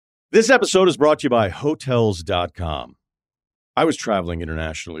This episode is brought to you by Hotels.com. I was traveling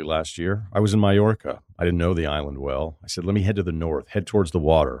internationally last year. I was in Mallorca. I didn't know the island well. I said, let me head to the north, head towards the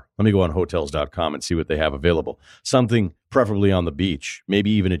water. Let me go on Hotels.com and see what they have available. Something preferably on the beach,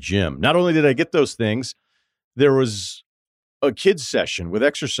 maybe even a gym. Not only did I get those things, there was a kids session with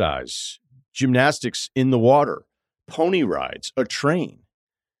exercise, gymnastics in the water, pony rides, a train.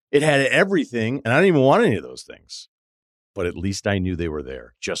 It had everything, and I didn't even want any of those things. But at least I knew they were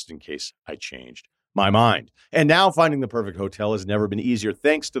there, just in case I changed my mind. And now finding the perfect hotel has never been easier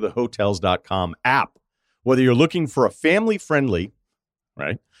thanks to the Hotels.com app. Whether you're looking for a family-friendly,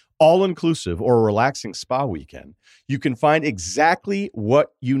 right, all-inclusive or a relaxing spa weekend, you can find exactly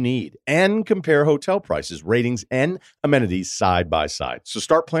what you need and compare hotel prices, ratings, and amenities side by side. So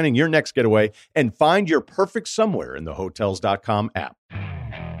start planning your next getaway and find your perfect somewhere in the Hotels.com app.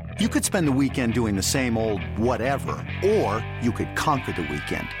 You could spend the weekend doing the same old whatever, or you could conquer the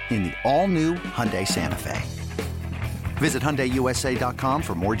weekend in the all-new Hyundai Santa Fe. Visit HyundaiUSA.com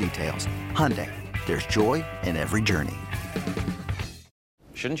for more details. Hyundai, there's joy in every journey.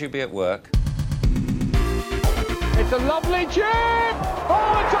 Shouldn't you be at work? It's a lovely chip!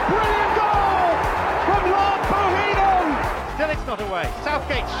 Oh, it's a brilliant goal from Lord Bohinen! Still it's not away.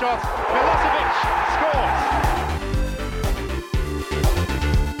 Southgate's shot. Milosevic scores.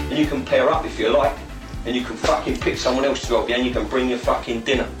 And you can pair up if you like, and you can fucking pick someone else to help you, and you can bring your fucking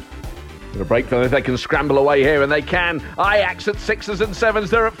dinner. A break for them if they can scramble away here, and they can. Ajax at 6s and 7s.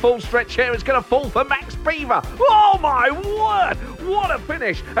 They're at full stretch here. It's going to fall for Max Beaver. Oh my word! What a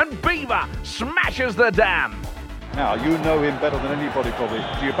finish! And Beaver smashes the dam. Now, you know him better than anybody probably.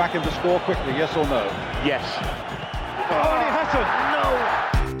 Do you back him to score quickly, yes or no? Yes. Oh, and he hasn't. No.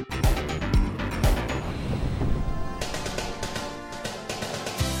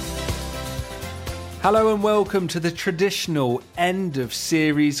 Hello and welcome to the traditional end of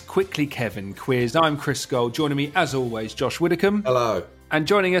series Quickly Kevin quiz. I'm Chris Gold. Joining me as always, Josh Widdicombe. Hello. And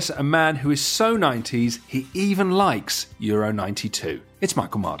joining us, a man who is so 90s, he even likes Euro 92. It's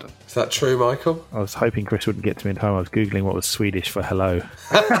Michael Marden. Is that true, Michael? I was hoping Chris wouldn't get to me in time. I was Googling what was Swedish for hello.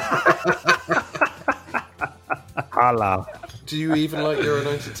 Hello. Do you even like Euro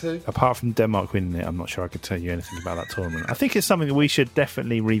 92? Apart from Denmark winning it, I'm not sure I could tell you anything about that tournament. I think it's something that we should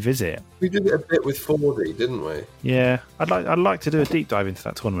definitely revisit. We did it a bit with 4D, didn't we? Yeah, I'd like to do a deep dive into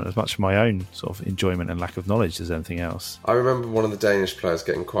that tournament as much for my own sort of enjoyment and lack of knowledge as anything else. I remember one of the Danish players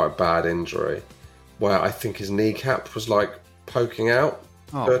getting quite a bad injury where I think his kneecap was like poking out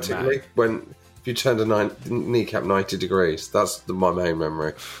vertically when if you turned a kneecap 90 degrees. That's my main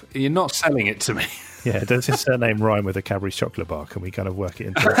memory. You're not selling it to me. Yeah, does his surname rhyme with a Cadbury's chocolate bar? Can we kind of work it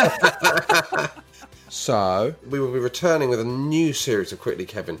into So, we will be returning with a new series of Quickly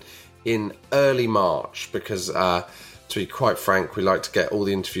Kevin in early March because, to be quite frank, we like to get all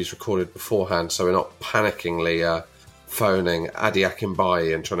the interviews recorded beforehand so we're not panickingly phoning Adi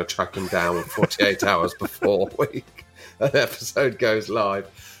Akinbaye and trying to track him down 48 hours before an episode goes live.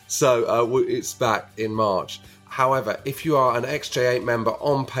 So, it's back in March. However, if you are an XJ8 member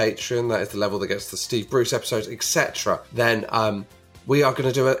on Patreon, that is the level that gets the Steve Bruce episodes, etc., then we are going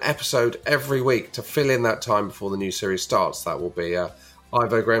to do an episode every week to fill in that time before the new series starts. That will be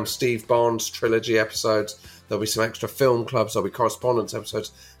Ivo Graham, Steve Barnes trilogy episodes. There'll be some extra film clubs. There'll be correspondence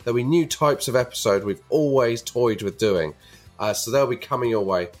episodes. There'll be new types of episode we've always toyed with doing. So they'll be coming your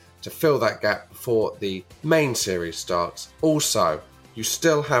way to fill that gap before the main series starts. Also, you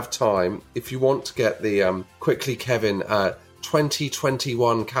still have time if you want to get the Quickly Kevin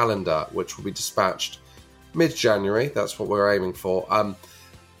 2021 calendar, which will be dispatched mid-January. That's what we're aiming for.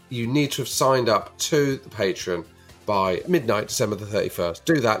 You need to have signed up to the Patreon by midnight, December the 31st.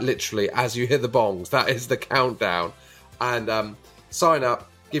 Do that literally as you hear the bongs. That is the countdown. And sign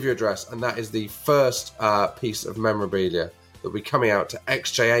up, give your address, and that is the first piece of memorabilia that will be coming out to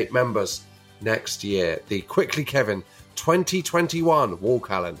XJ8 members next year. The Quickly Kevin 2021 wall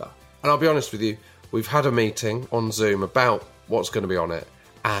calendar. And I'll be honest with you, we've had a meeting on Zoom about what's going to be on it,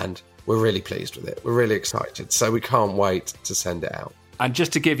 and we're really pleased with it. We're really excited, so we can't wait to send it out. And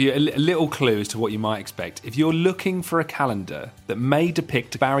just to give you a little clue as to what you might expect, if you're looking for a calendar that may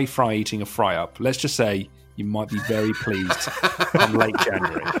depict Barry Fry eating a fry-up, let's just say you might be very pleased in late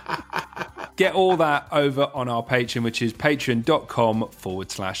January. Get all that over on our Patreon, which is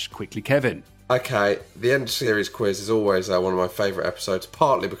patreon.com/QuicklyKevin. Okay, the end series quiz is always one of my favourite episodes,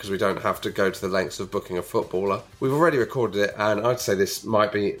 partly because we don't have to go to the lengths of booking a footballer. We've already recorded it, and I'd say this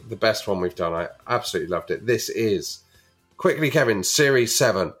might be the best one we've done. I absolutely loved it. This is Quickly Kevin, Series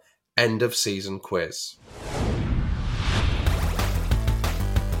 7, End of Season Quiz.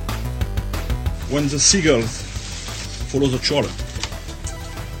 When the seagull follows the trawler,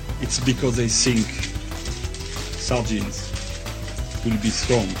 it's because they think sardines will be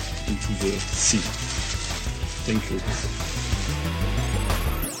thrown into the sea. Thank you.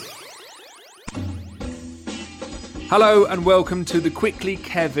 Hello and welcome to the Quickly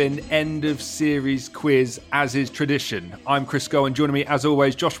Kevin end of series quiz, as is tradition. I'm Chris Gow, and joining me as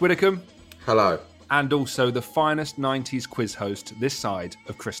always, Josh Widdicombe. Hello. And also the finest 90s quiz host this side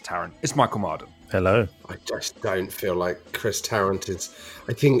of Chris Tarrant. It's Michael Marden. Hello. I just don't feel like Chris Tarrant is...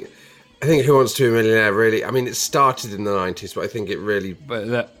 I think Who Wants to Be a Millionaire really... I mean, it started in the 90s, but I think it really...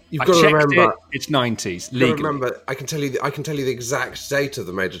 You've got to remember... It's 90s, legally. Remember, I can tell you the exact date of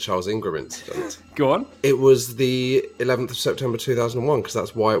the Major Charles Ingram incident. Go on. It was the 11th of September 2001, because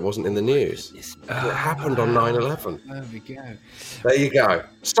that's why it wasn't in the news. It happened on 9/11. There we go. There you go.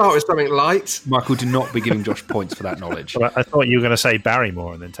 Start with something light. Michael, do not be giving Josh points for that knowledge. Well, I thought you were going to say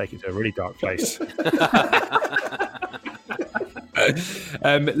Barrymore and then take it to a really dark place.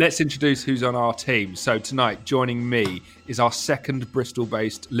 Let's introduce who's on our team. So tonight, joining me is our second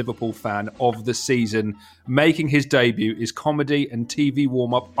Bristol-based Liverpool fan of the season. Making his debut is comedy and TV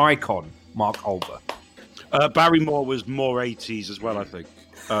warm-up icon, Mark Olver. Barrymore was more 80s as well, I think.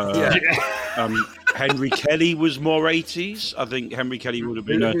 Henry Kelly was more 80s. I think Henry Kelly would have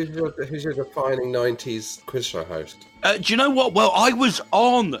been Who's your defining 90s quiz show host? Do you know what? Well, I was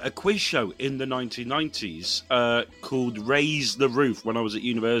on a quiz show in the 1990s called Raise the Roof when I was at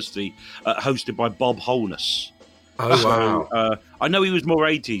university, hosted by Bob Holness. Oh, wow. I know he was more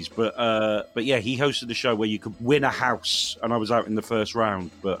 80s, but yeah, he hosted the show where you could win a house, and I was out in the first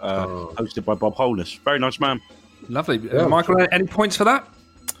round, but hosted by Bob Holness. Very nice man. Lovely. Yeah, Michael, any points for that?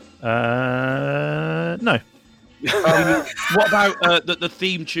 No. What about the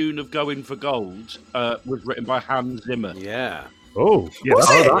theme tune of Going for Gold was written by Hans Zimmer? Yeah. Oh, yeah,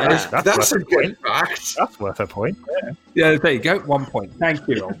 that's a good fact. That's worth a point. Yeah, there you go. 1 point. Thank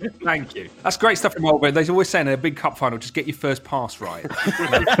you, Olver. Thank you. That's great stuff from Olver. They're always saying in a big cup final, just get your first pass right.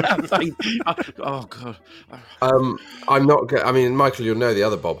 Oh, God. I'm not... I mean, Michael, you'll know the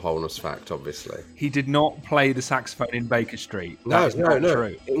other Bob Holness fact, obviously. He did not play the saxophone in Baker Street. No,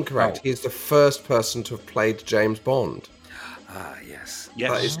 true. Incorrect. Oh. He's the first person to have played James Bond. Yes.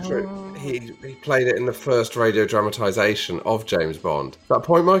 That is true. He played it in the first radio dramatisation of James Bond. Is that a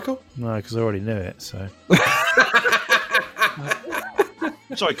point, Michael? No, because I already knew it, so...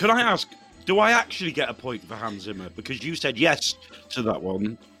 Sorry, can I ask, do I actually get a point for Hans Zimmer? Because you said yes to that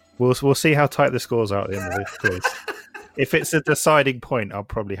one. We'll see how tight the scores are at the end of this quiz. If it's a deciding point, I'll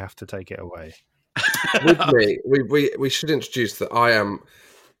probably have to take it away. With me, we should introduce that I'm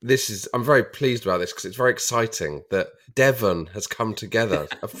very pleased about this because it's very exciting that Devon has come together,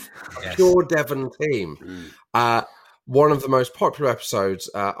 a pure Devon team. One of the most popular episodes,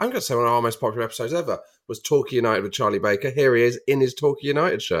 I'm going to say one of our most popular episodes ever, was Torquay United with Charlie Baker. Here he is in his Torquay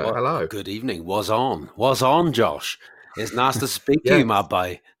United shirt. Well, hello. Good evening. Was on, Josh. It's nice to speak to you, my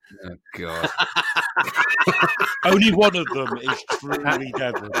boy. Oh, God. Only one of them is truly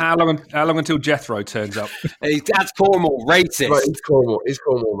Devon. How long until Jethro turns up? Hey, that's Cornwall, racist. Right, he's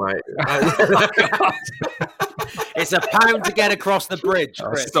Cornwall, mate. It's £1 to get across the bridge,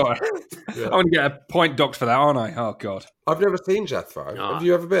 Chris. Sorry. I'm going to get a point docked for that, aren't I? Oh, God. I've never seen Jethro. Have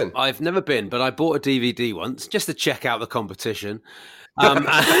you ever been? I've never been, but I bought a DVD once just to check out the competition. And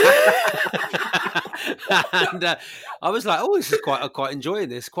I was like, "Oh, this is quite enjoying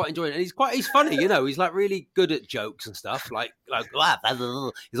this. Quite enjoying it." And he's funny, you know. He's like really good at jokes and stuff. Like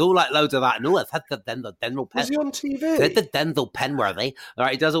he's all like loads of that. No, I've had the Denzel Pen. Was he on TV? The Denzel Penworthy. All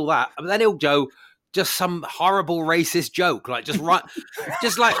right, he does all that, but then he'll go just some horrible racist joke, like just right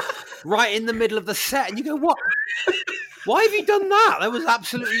in the middle of the set, and you go, "What? Why have you done that? There was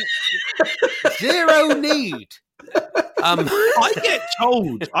absolutely zero need." I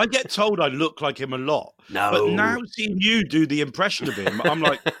get told I look like him a lot. No. But now seeing you do the impression of him, I'm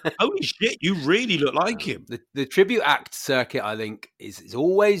like, holy shit, you really look like him. The tribute act circuit, I think, is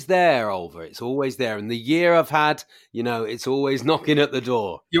always there, Olver. It's always there. And the year I've had, you know, it's always knocking at the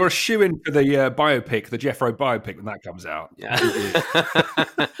door. You're a shoo-in for the biopic, the Jethro biopic, when that comes out. Yeah.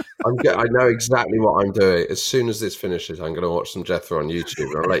 I know exactly what I'm doing. As soon as this finishes, I'm going to watch some Jethro on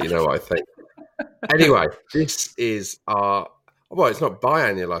YouTube and I'll let you know what I think. Anyway, this is our... Well, it's not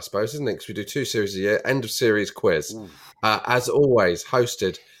biannual, I suppose, isn't it? Because we do 2 series a year. End of series quiz. As always,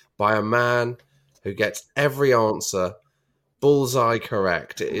 hosted by a man who gets every answer bullseye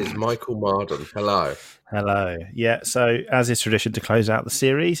correct. It is Michael Marden. Hello. Hello. Yeah, so as is tradition to close out the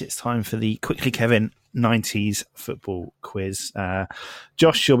series, it's time for the Quickly Kevin 90s football quiz.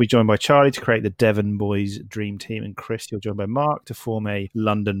 Josh, you'll be joined by Charlie to create the Devon Boys Dream Team, and Chris, you're joined by Mark to form a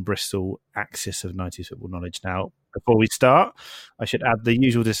London-Bristol axis of 90s football knowledge. Now, before we start, I should add the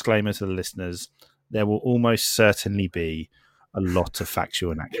usual disclaimer to the listeners. There will almost certainly be a lot of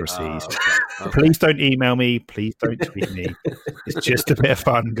factual inaccuracies. Okay. Please don't email me. Please don't tweet me. It's just a bit of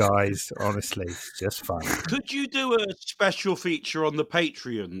fun, guys. Honestly, it's just fun. Could you do a special feature on the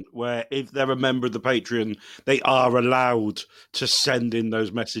Patreon where if they're a member of the Patreon, they are allowed to send in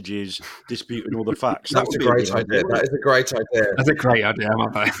those messages disputing all the facts? That's a great idea. That is a great idea. That's a great idea,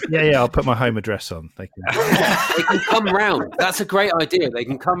 Yeah, I'll put my home address on. They can come round. That's a great idea. They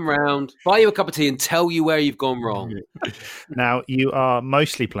can come round, buy you a cup of tea and tell you where you've gone wrong. Now, you are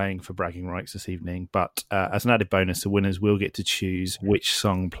mostly playing for bragging rights this evening, but as an added bonus, the winners will get to choose which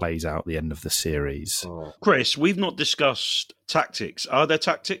song plays out at the end of the series. Chris, we've not discussed tactics. Are there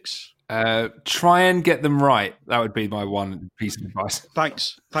tactics? Try and get them right. That would be my one piece of advice.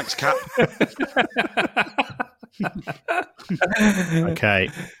 Thanks, Cap. Okay,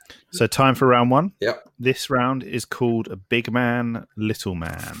 so time for round one. Yep. This round is called a Big Man, Little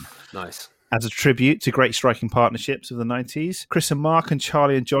Man. Nice. As a tribute to great striking partnerships of the 90s, Chris and Mark and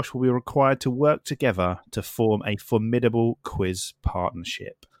Charlie and Josh will be required to work together to form a formidable quiz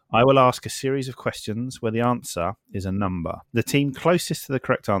partnership. I will ask a series of questions where the answer is a number. The team closest to the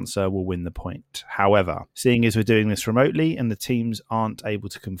correct answer will win the point. However, seeing as we're doing this remotely and the teams aren't able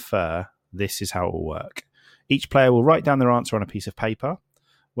to confer, this is how it will work. Each player will write down their answer on a piece of paper.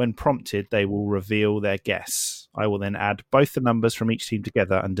 When prompted, they will reveal their guess. I will then add both the numbers from each team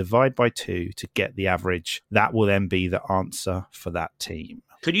together and divide by 2 to get the average. That will then be the answer for that team.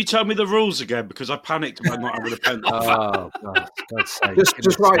 Can you tell me the rules again? Because I panicked about not having a pen. Oh, God's sake.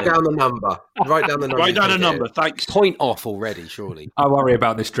 Just write down the number. Write down the number. Write down a number, thanks. Point off already, surely. I worry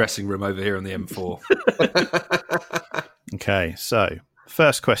about this dressing room over here on the M4. Okay, so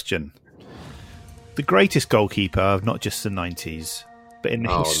first question. The greatest goalkeeper of not just the 90s, but in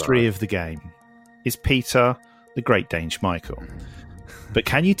the history of the game, is Peter the Great Dane Schmeichel. But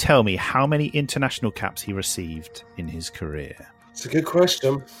can you tell me how many international caps he received in his career? It's a good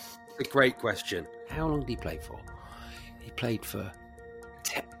question. A great question. How long did he play for? He played for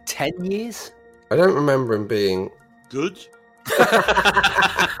 10 years? I don't remember him being... Good?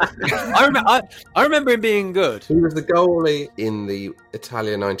 I remember him being good. He was the goalie in the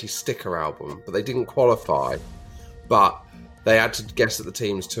Italia 90 sticker album, but they didn't qualify. But they had to guess at the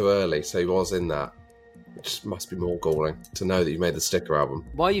teams too early, so he was in that. It just must be more galling to know that you made the sticker album.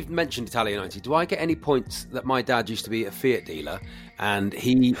 While you've mentioned Italia 90, do I get any points that my dad used to be a Fiat dealer and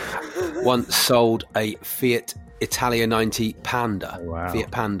he once sold a Fiat Italia 90 Panda? Oh, wow.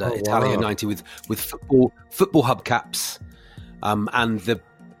 Fiat Panda Italia 90 with football hubcaps and the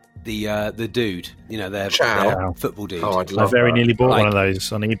dude, you know, their football dude. Oh, I very nearly bought one of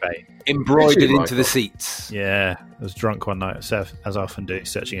those on eBay. Embroidered into the seats. Yeah, I was drunk one night, as I often do,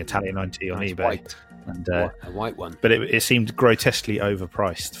 searching Italia 90 on eBay. White. And, a white one. But it seemed grotesquely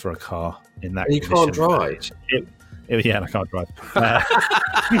overpriced for a car in that condition. You can't drive. Yeah, and I can't drive.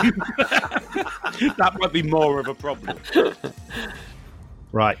 That might be more of a problem.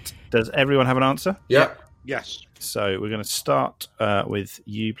 Right. Does everyone have an answer? Yeah. Yes. So we're going to start with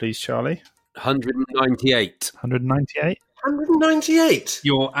you, please, Charlie. 198. 198? 198?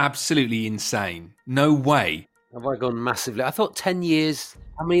 You're absolutely insane. No way. Have I gone massively? I thought 10 years.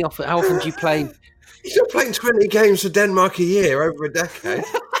 How often do you play? You're playing 20 games for Denmark a year over a decade.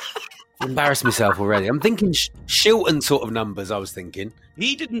 I've embarrassed myself already. I'm thinking Shilton sort of numbers, I was thinking.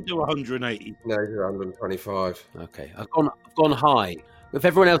 He didn't do 180. No, he did 125. Okay, I've gone high. If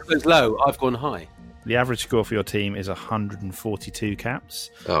everyone else goes low, I've gone high. The average score for your team is 142 caps.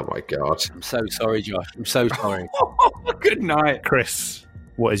 Oh, my God. I'm so sorry, Josh. I'm so sorry. Good night. Chris,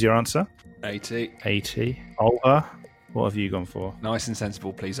 what is your answer? 80. 80. Olva, what have you gone for? Nice and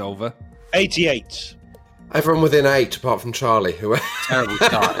sensible, please, Olva. 88. Everyone within 8, apart from Charlie. Terrible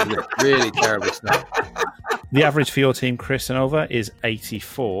start, isn't it? Really terrible start. The average for your team, Chris and Olva, is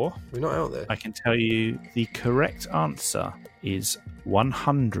 84. We're not out there. I can tell you the correct answer is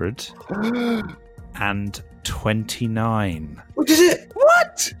 129. What is it?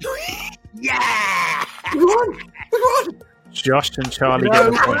 What? Yeah! We won! Josh and Charlie get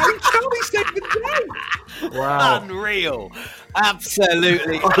the point. Charlie said the day. Wow. Unreal.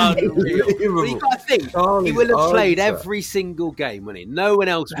 Absolutely unreal. But you got to think, he will have played every single game, wouldn't he? No one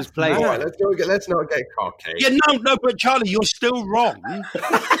else was playing. Right, let's not get cocky. Yeah, no, but Charlie, you're still wrong.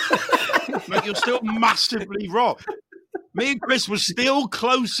 Like, you're still massively wrong. Me and Chris were still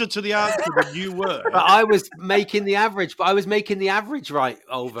closer to the answer than you were. But I was making the average. Right,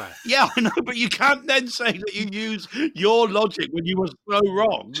 over. Yeah, I know, but you can't then say that you use your logic when you were so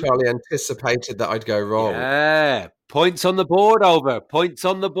wrong. Charlie anticipated that I'd go wrong. Yeah. Points on the board, over. Points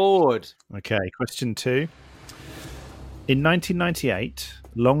on the board. Okay, question 2. In 1998,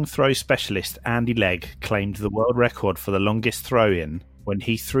 long throw specialist Andy Legg claimed the world record for the longest throw-in when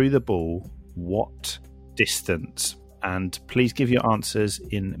he threw the ball what distance? And please give your answers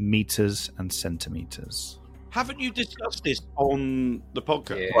in meters and centimeters. Haven't you discussed this on the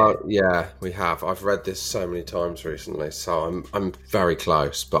podcast? Well, yeah, we have. I've read this so many times recently, so I'm very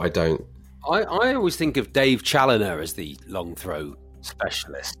close, but I don't. I always think of Dave Challoner as the long throw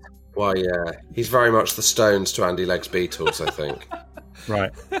specialist. Well, yeah, he's very much the Stones to Andy Legg's Beatles, I think.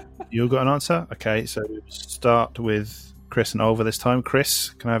 Right. You got an answer? Okay, so we'll start with Chris and Olver this time.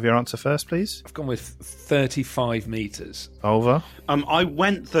 Chris, can I have your answer first, please? I've gone with 35 metres. Olver? I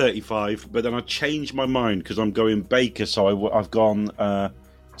went 35, but then I changed my mind because I'm going Baker, so I've gone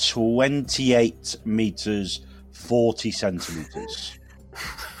 28 metres, 40 centimetres.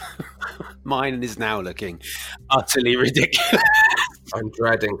 Mine is now looking utterly ridiculous. I'm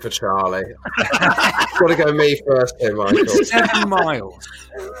dreading for Charlie. Got to go me first here, Michael. 7 miles.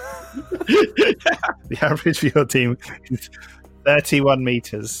 The average for your team is 31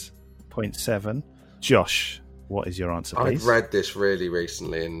 metres, 0.7. Josh, what is your answer, please? I've read this really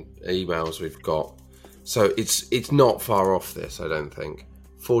recently in emails we've got. So it's not far off this, I don't think.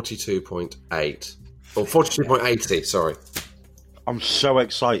 42.8. Or 42.80, sorry. I'm so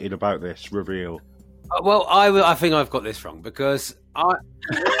excited about this reveal. Well, I think I've got this wrong because I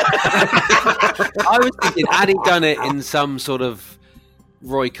was thinking, had he done it in some sort of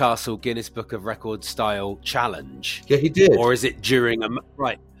Roy Castle Guinness Book of Records style challenge? Yeah, he did. Or is it during a...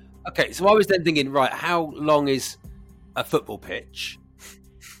 Right. Okay, so I was then thinking, right, how long is a football pitch?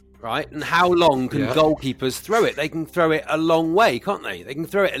 Right? And how long can goalkeepers throw it? They can throw it a long way, can't they? They can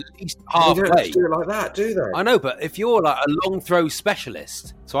throw it at least halfway. They don't have to do it like that, do they? I know, but if you're like a long throw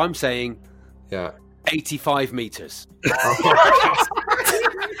specialist, so I'm saying... Yeah. 85 metres.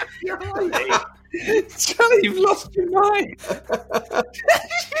 Charlie, you've lost your mind.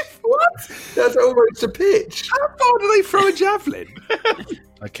 What? That's almost a pitch. How far do they throw a javelin?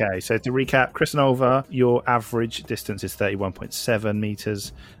 Okay, so to recap, Chris and Olver, your average distance is 31.7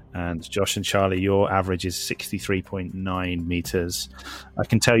 metres. And Josh and Charlie, your average is 63.9 metres. I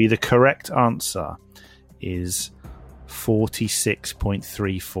can tell you the correct answer is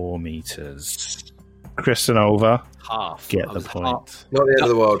 46.34 metres. Chris and Over half get the point. Not the end of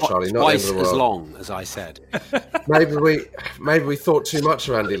the world, Charlie. Not Twice the end of the as world. long as I said. Maybe we thought too much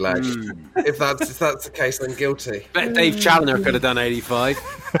of Andy Legg. If that's the case, then guilty. Bet Dave Challoner could have done 85.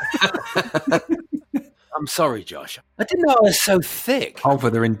 I'm sorry, Josh. I didn't know I was so thick. Over,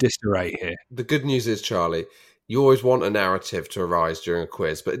 they're in disarray here. The good news is, Charlie, you always want a narrative to arise during a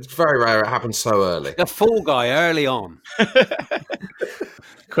quiz, but it's very rare it happens so early. A fool guy early on.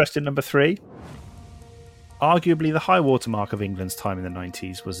 Question number 3. Arguably the high watermark of England's time in the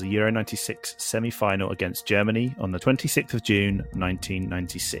 90s was the Euro 96 semi-final against Germany on the 26th of June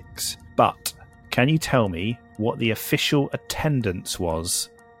 1996. But can you tell me what the official attendance was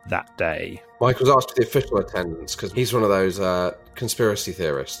that day? Michael's asked for the official attendance because he's one of those conspiracy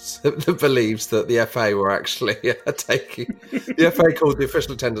theorists that believes that the FA were actually taking... The FA called the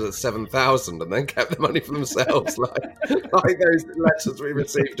official attendance at 7,000 and then kept the money for themselves, like those letters we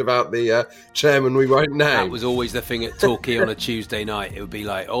received about the chairman we won't name. That was always the thing at Torquay on a Tuesday night. It would be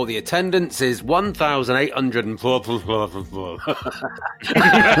like, oh, the attendance is 1,804.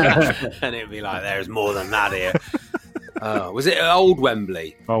 And it would be like, there's more than that here. Was it Old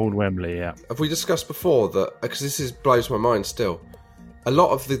Wembley? Old Wembley, yeah. Have we discussed before that, because blows my mind still, a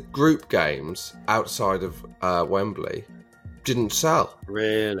lot of the group games outside of Wembley didn't sell.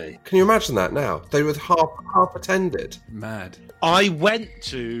 Really? Can you imagine that now? They were half attended. Mad. I went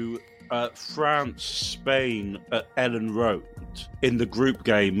to France, Spain at Ellen Road in the group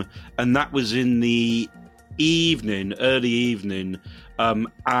game, and that was in the early evening,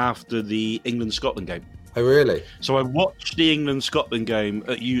 after the England-Scotland game. Oh, really? So I watched the England-Scotland game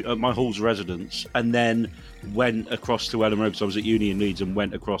at my Hall's residence, and then went across to Ellen Road because I was at uni in Leeds, and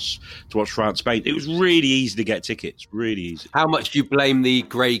went across to watch France-Spain. It was really easy to get tickets, really easy. How much do you blame the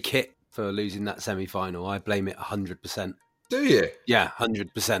grey kit for losing that semi-final? I blame it 100%. Do you? Yeah,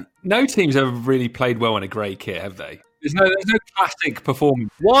 100%. No teams have really played well in a grey kit, have they? There's no classic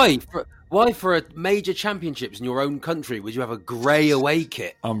performance. Why for a major championships in your own country would you have a grey away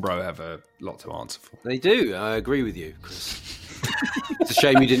kit? Umbro have a lot to answer for. They do. I agree with you. It's a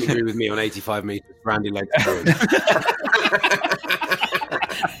shame you didn't agree with me on 85 metres for Andy Legg.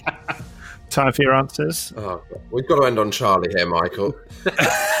 Time for your answers. Oh, we've got to end on Charlie here, Michael.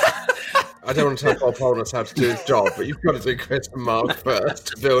 I don't want to tell Bob Holness how to do his job, but you've got to do Chris and Mark first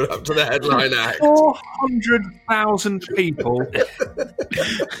to build up to the headline act. 400,000 people.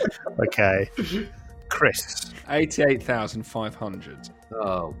 Okay. Chris. 88,500.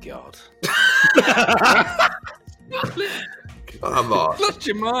 Oh, God. Come on. Lost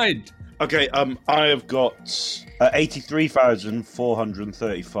your mind. Okay, I have got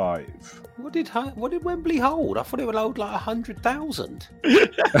 83,435. What did Wembley hold? I thought it would hold like 100,000.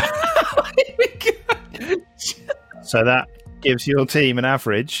 So that gives your team an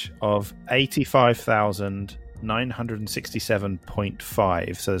average of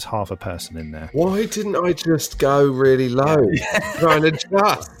 85,967.5. So there's half a person in there. Why didn't I just go really low? Trying to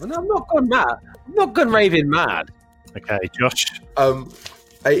adjust. Well, no, I'm not gone mad. I'm not gone raving mad. Okay, Josh.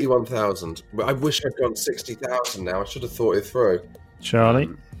 81,000. I wish I'd gone 60,000 now. I should have thought it through. Charlie.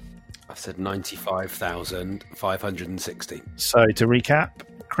 I said 95,560. So to recap,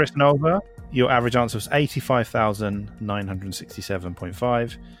 Chris and Olver, your average answer was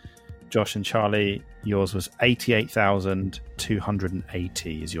 85,967.5. Josh and Charlie, yours was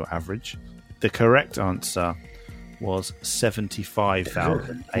 88,280 is your average. The correct answer was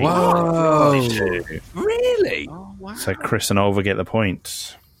 75,822. Really? Oh, wow. So Chris and Olver get the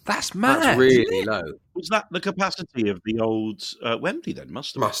points. That's mad. That's really low. Was that the capacity of the old Wembley then?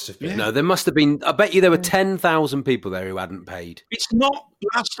 Must have been. Yeah. No, there must have been. I bet you there were 10,000 people there who hadn't paid. It's not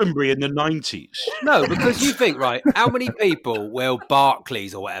Glastonbury in the 90s. No, because you think, right, how many people will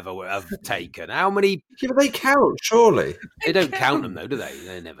Barclays or whatever have taken? How many? Yeah, but they count, surely. They don't count them, though, do they?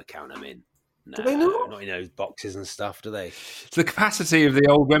 They never count them in. No, do they not? Not in those boxes and stuff, do they? So the capacity of the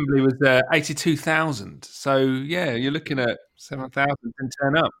old Wembley was 82,000. So, yeah, you're looking at 7,000 and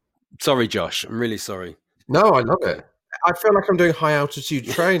turn up. Sorry, Josh. I'm really sorry. No, I love it. I feel like I'm doing high altitude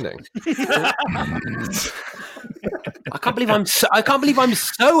training. I can't believe I'm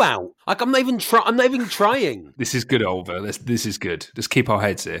so out. Like I'm not even trying. This is good, Olver. This is good. Let's keep our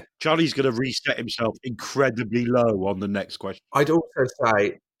heads here. Charlie's going to reset himself incredibly low on the next question. I'd also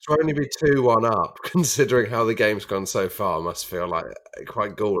say to only be 2-1 up, considering how the game's gone so far, must feel like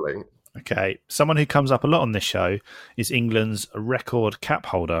quite galling. Okay, someone who comes up a lot on this show is England's record cap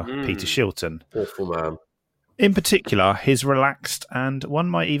holder, Peter Shilton. Awful man. In particular, his relaxed and one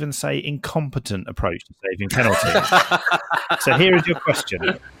might even say incompetent approach to saving penalties. So here is your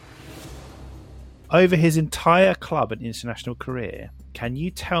question. Over his entire club and international career, can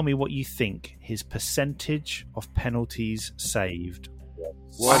you tell me what you think his percentage of penalties saved was?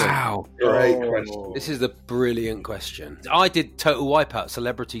 Wow. Great question. This is a brilliant question. I did Total Wipeout,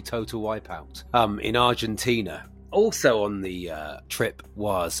 Celebrity Total Wipeout, in Argentina. Also on the trip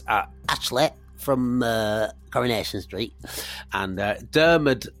was Ashlet from Coronation Street, and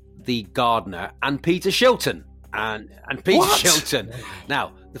Dermot the gardener, and Peter Shilton. And Peter Shilton.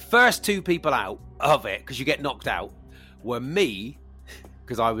 Now, the first two people out of it, because you get knocked out, were me,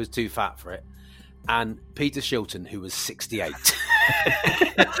 because I was too fat for it, and Peter Shilton, who was 68.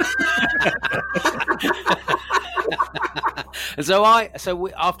 And so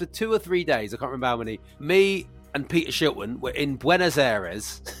after 2 or 3 days, I can't remember how many, me and Peter Shilton were in Buenos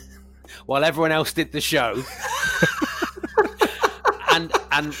Aires while everyone else did the show. and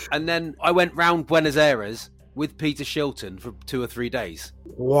then I went round Buenos Aires with Peter Shilton for 2 or 3 days.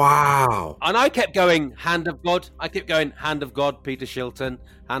 Wow. And I kept going, hand of God. I kept going, hand of God, Peter Shilton,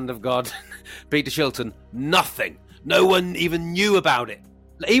 hand of God, Peter Shilton. Nothing. No one even knew about it.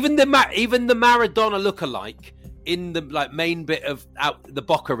 Even the Maradona lookalike in the main bit of the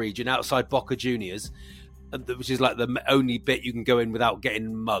Boca region outside Boca Juniors, which is like the only bit you can go in without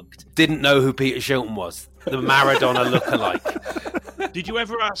getting mugged, didn't know who Peter Shilton was. The Maradona lookalike. Did you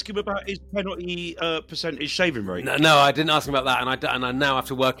ever ask him about his penalty percentage saving rate? No, I didn't ask him about that, and I now have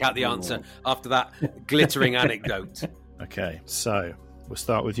to work out the answer after that glittering anecdote. Okay, so we'll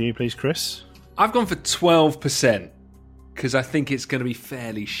start with you, please, Chris. I've gone for 12% because I think it's going to be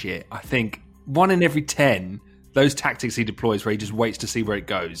fairly shit. I think 1 in every 10, those tactics he deploys where he just waits to see where it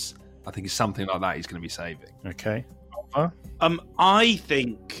goes, I think it's something like that he's going to be saving. Okay. I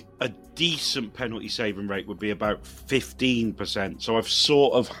think a decent penalty saving rate would be about 15%. So I've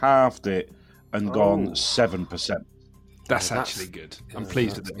sort of halved it and gone 7%. That's actually good. I'm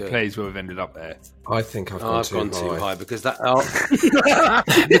pleased with it. I'm pleased where we've ended up there. I think I've gone too high because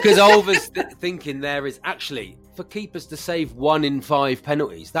because Olver's thinking there is actually for keepers to save 1 in 5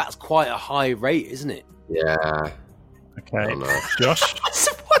 penalties. That's quite a high rate, isn't it? Yeah. Okay, Josh.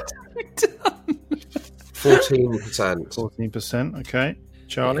 What have we done? 14%. 14%. Okay,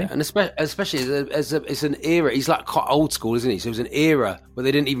 Charlie? Yeah, and especially as it's an era. He's like quite old school, isn't he? So it was an era where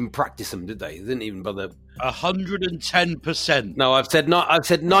they didn't even practice them, did they? They didn't even bother. 110%. No, I've said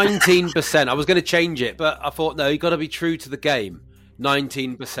 19%. I was going to change it, but I thought no, you got to be true to the game.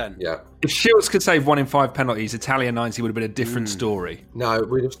 19%. Yeah. If Shields could save 1 in 5 penalties, Italia 90 would have been a different story. No,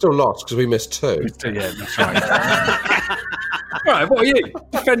 we'd have still lost because we missed 2. Yeah, that's right. Right, what are you?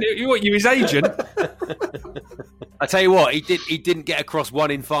 You his agent? I tell you what, he didn't get across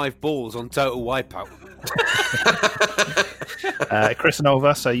 1 in 5 balls on total wipeout. Chris and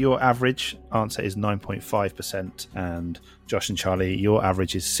Olva, so your average answer is 9.5%, and Josh and Charlie, your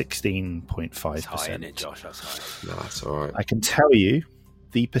average is 16.5%. That's high, isn't it, Josh? That's high. No, that's all right. I can tell you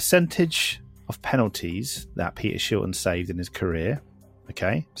the percentage of penalties that Peter Shilton saved in his career.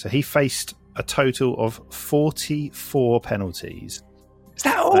 Okay, so he faced a total of 44 penalties. Is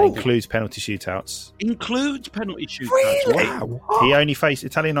that all? That includes penalty shootouts. Includes penalty shootouts. Really? Wow. He only faced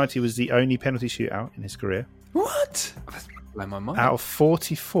Italia 90 was the only penalty shootout in his career. What? That's blown my mind. Out of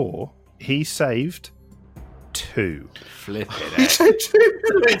 44, he saved 2. Flip it. He saved 2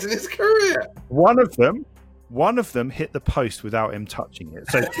 penalties in his career. One of them hit the post without him touching it.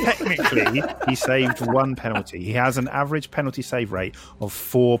 So technically, he saved 1 penalty. He has an average penalty save rate of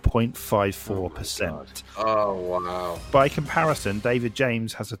 4.54%. Oh, wow. By comparison, David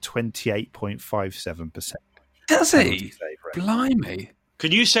James has a 28.57%. Does he? Blimey.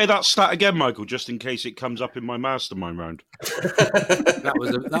 Can you say that stat again, Michael, just in case it comes up in my mastermind round?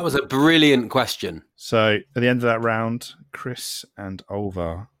 That was a brilliant question. So at the end of that round, Chris and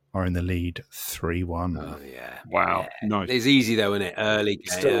Olva are in the lead 3-1. Oh, yeah. Wow. Yeah. Nice. It's easy, though, isn't it? Early game.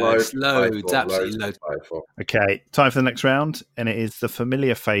 Still Loads, absolutely loads. Okay, time for the next round, and it is the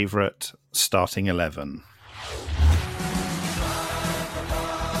familiar favourite starting 11.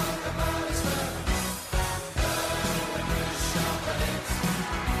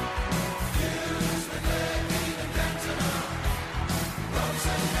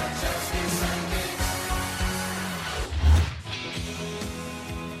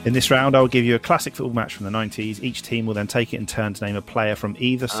 In this round, I will give you a classic football match from the 90s. Each team will then take it in turn to name a player from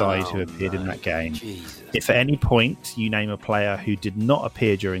either side who appeared in that game. Jesus. If at any point you name a player who did not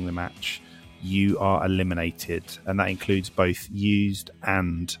appear during the match, you are eliminated, and that includes both used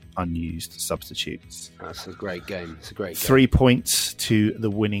and unused substitutes. That's a great game. It's a great game. 3 points to the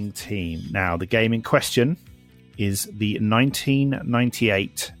winning team. Now, the game in question is the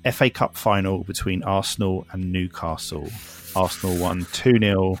 1998 FA Cup final between Arsenal and Newcastle. Arsenal won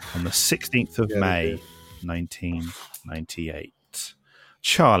 2-0 on the 16th of May, 1998.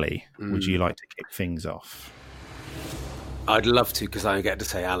 Charlie, would you like to kick things off? I'd love to, because I get to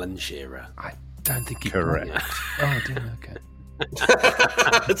say Alan Shearer. I don't think you Correct. Oh, dear, okay.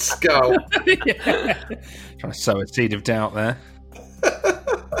 Skull. Trying to sow a seed of doubt there.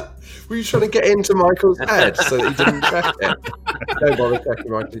 Were you trying to get into Michael's head so that he didn't check it? Don't bother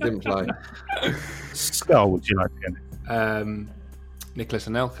checking, Michael. He didn't play. Skull, would you like to get it? Nicholas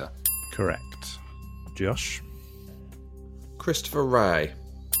Anelka. Correct. Josh? Christopher Wray.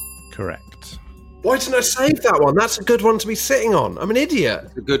 Correct. Why didn't I save that one? That's a good one to be sitting on. I'm an idiot.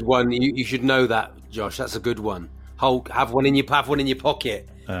 It's a good one. You should know that, Josh. That's a good one. Have one in your pocket.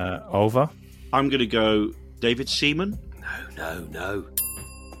 Olva? I'm going to go David Seaman. No.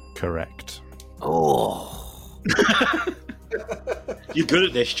 Correct. Oh. You're good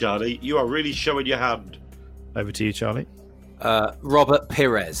at this, Charlie. You are really showing your hand. Over to you, Charlie. Robert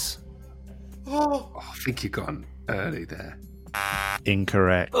Pires. Oh, I think you've gone early there.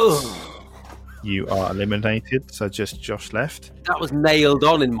 Incorrect. Ugh. You are eliminated, so just Josh left. That was nailed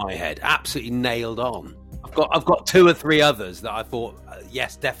on in my head. Absolutely nailed on. I've got 2 or 3 others that I thought,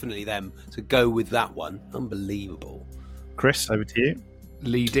 yes, definitely them. So go with that one. Unbelievable. Chris, over to you.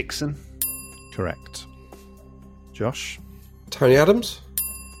 Lee Dixon. Correct. Josh? Tony Adams.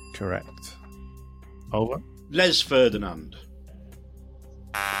 Correct. Olva? Les Ferdinand.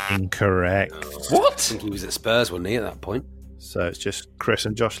 Incorrect. What? I think he was at Spurs, wasn't he, at that point? So it's just Chris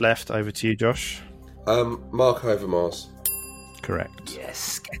and Josh left. Over to you, Josh. Mark Overmars. Correct.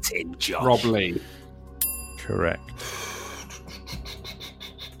 Yes, get in, Josh. Rob Lee. Correct.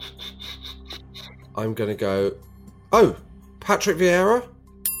 I'm going to go... Oh, Patrick Vieira.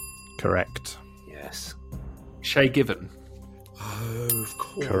 Correct. Yes. Shay Given. Oh, of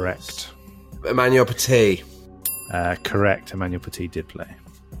course. Correct. Emmanuel Petit. Correct. Emmanuel Petit did play.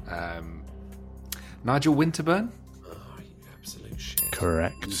 Nigel Winterburn. Oh, you absolute shit.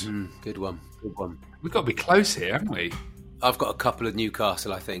 Correct. Mm-hmm. Good one. We've got to be close here, haven't we? I've got a couple of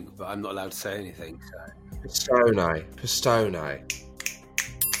Newcastle, I think, but I'm not allowed to say anything. So. Pistone.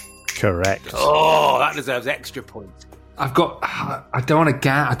 Correct. Oh, that deserves extra points.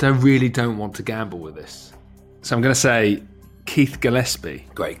 I really don't want to gamble with this. So I'm going to say Keith Gillespie.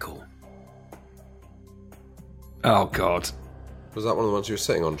 Great call. Oh, God. Was that one of the ones you were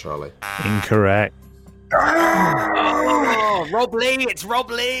sitting on, Charlie? Incorrect. Oh, Rob Lee. It's Rob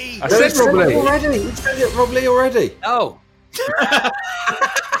Lee. I said Rob Lee. Already. You said it, Rob Lee already. Oh.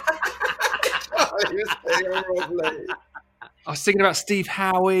 I was thinking about Steve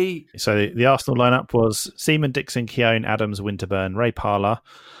Howie. So the Arsenal lineup was Seaman, Dixon, Keown, Adams, Winterburn, Ray Parler,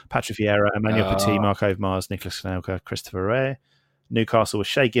 Patrick Vieira, Emmanuel Petit, Mark Overmars, Nicholas Snelka, Christopher Ray. Newcastle was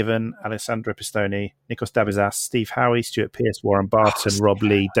Shea Given, Alessandro Pistone, Nikos Dabizas, Steve Howie, Stuart Pearce, Warren Barton, Rob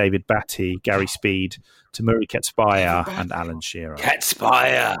Lee, David Batty, Gary Speed, Tamuri Ketspire, and Alan Shearer.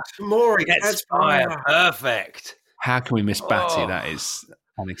 Ketspire. Tamuri Ketspire. Perfect. How can we miss Batty? That is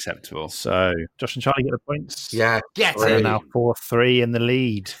unacceptable. So Josh and Charlie get the points. Yeah. Get They're it. now 4-3 in the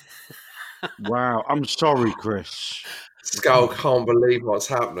lead. Wow, I'm sorry, Chris. Skull can't believe what's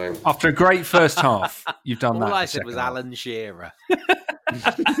happening. After a great first half, you've done that. All I said was Alan Shearer.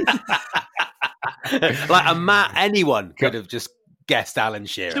 Like anyone could have just guessed Alan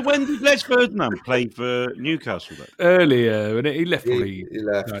Shearer. So when did Les Ferdinand play for Newcastle then? Earlier, and he left probably He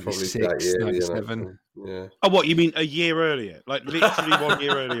left 96, probably that year. 97. Yeah. Oh, what, you mean a year earlier? Like literally 1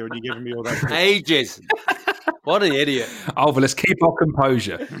 year earlier and you're giving me all that? Ages. What an idiot. Oh, but let's keep our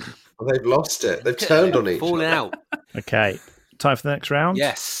composure. Well, they've lost it. They've turned on each Falling other. out. Okay, time for the next round.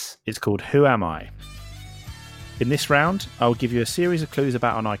 Yes. It's called Who Am I? In this round, I will give you a series of clues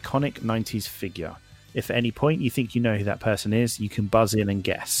about an iconic 90s figure. If at any point you think you know who that person is, you can buzz in and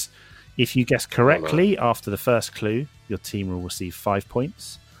guess. If you guess correctly after the first clue, your team will receive 5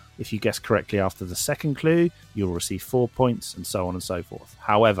 points. If you guess correctly after the second clue, you'll receive 4 points, and so on and so forth.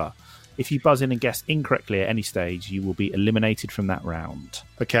 However, if you buzz in and guess incorrectly at any stage, you will be eliminated from that round.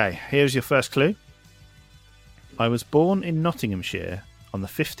 Okay, here's your first clue. I was born in Nottinghamshire on the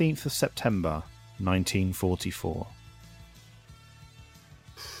 15th of September, 1944.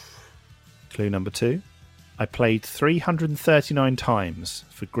 Clue number 2. I played 339 times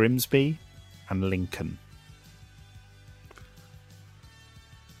for Grimsby and Lincoln.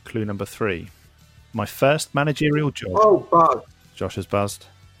 Clue number 3. My first managerial job. Oh, buzz. Josh has buzzed.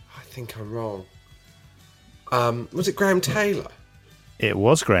 I think I'm wrong. Was it Graham Taylor? It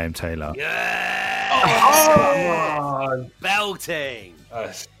was Graham Taylor. Oh, belting.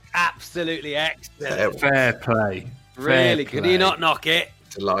 Absolutely excellent. Fair play. Really, could you not knock it?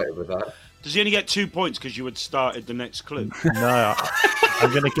 Delighted with that. Does he only get 2 points because you had started the next clue? No,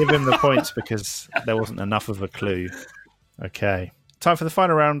 I'm going to give him the points because there wasn't enough of a clue. Okay. Time for the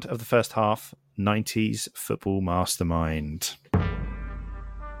final round of the first half. 90s Football Mastermind.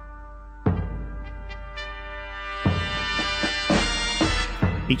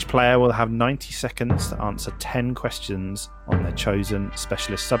 Each player will have 90 seconds to answer 10 questions on their chosen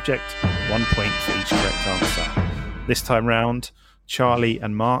specialist subject. 1 point for each correct answer. This time round, Charlie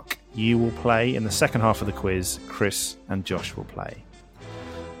and Mark, you will play in the second half of the quiz. Chris and Josh will play.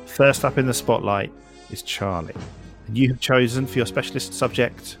 First up in the spotlight is Charlie. And you have chosen for your specialist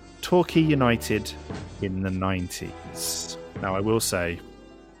subject Torquay United in the 90s. Now, I will say,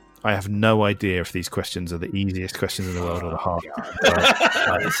 I have no idea if these questions are the easiest questions in the world or the hardest.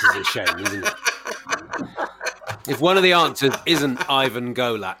 This is a shame, isn't it? If one of the answers isn't Ivan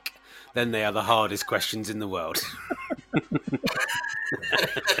Golak, then they are the hardest questions in the world.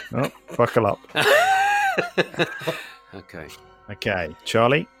 Oh, buckle up. Okay,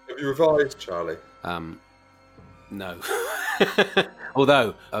 Charlie. Have you revised, Charlie? No.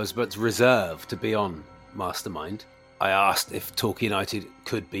 Although I was about to reserve to be on Mastermind, I asked if Torquay United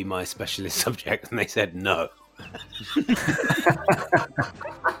could be my specialist subject, and they said no.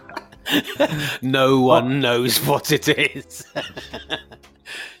 No one knows what it is.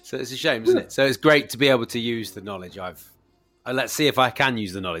 So it's a shame, isn't it? So it's great to be able to use the knowledge let's see if I can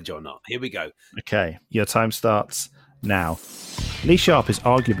use the knowledge or not. Here we go. Okay, your time starts now. Lee Sharp is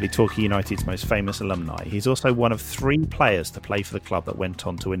arguably Torquay United's most famous alumni. He's also one of 3 players to play for the club that went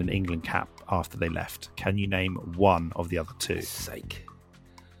on to win an England cap after they left. Can you name one of the other 2? Sake.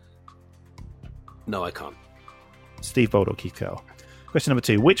 No, I can't. Steve Bold or Keith Curl. Question number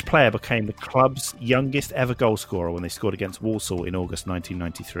 2. Which player became the club's youngest ever goal scorer when they scored against Walsall in August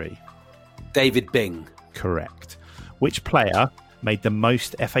 1993? David Bing. Correct. Which player made the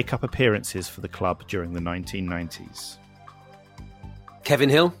most FA Cup appearances for the club during the 1990s? Kevin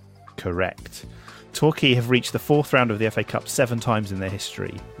Hill. Correct. Torquay have reached the 4th round of the FA Cup 7 times in their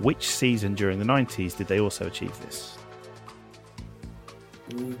history. Which season during the 90s did they also achieve this?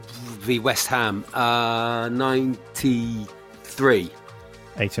 The West Ham. 93.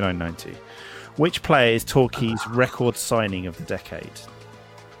 89-90. Which player is Torquay's record signing of the decade?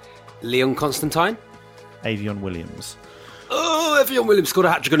 Leon Constantine? Avion Williams. Oh, Avion Williams scored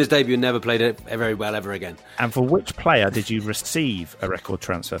a hat-trick on his debut and never played it very well ever again. And for which player did you receive a record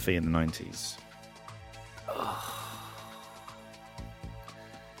transfer fee in the 90s?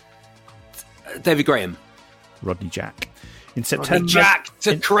 David Graham. Rodney Jack. In September, Rodney Jack, it's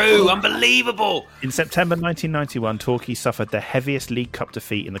a crew, unbelievable. In September 1991, Torquay suffered their heaviest League Cup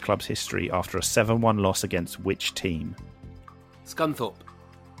defeat in the club's history after a 7-1 loss against which team? Scunthorpe.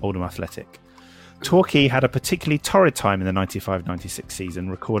 Oldham Athletic. Torquay had a particularly torrid time in the 95-96 season,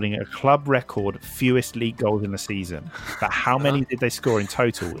 recording a club record fewest league goals in the season. But how many did they score in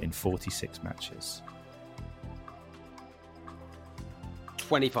total in 46 matches?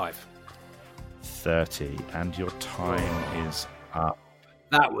 25. 30. And your time is up.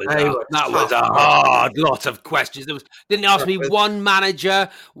 That was a hard lot of questions. Didn't ask me one manager.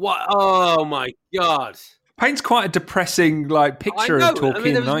 What? Oh my God! Paints quite a depressing picture of Torquay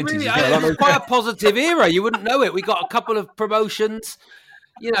in the 90s. Really, it was quite a positive era. You wouldn't know it. We got a couple of promotions.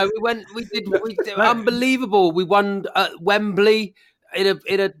 We did unbelievable. We won at Wembley in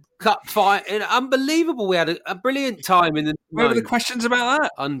a cup fight. Unbelievable. We had a brilliant time in the. What were the questions about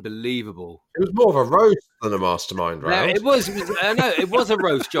that? Unbelievable. It was more of a roast than a mastermind round. No, it was a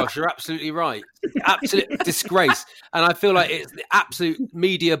roast, Josh. You're absolutely right. Absolute disgrace. And I feel like it's the absolute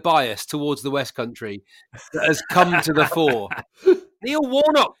media bias towards the West Country that has come to the fore. Neil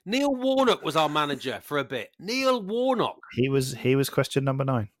Warnock was our manager for a bit. Neil Warnock. He was question number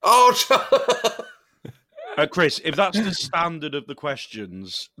 9. Oh, Chris, if that's the standard of the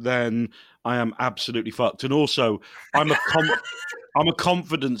questions, then I am absolutely fucked. And also, I'm a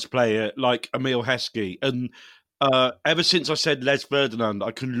confidence player like Emile Heskey, and ever since I said Les Ferdinand,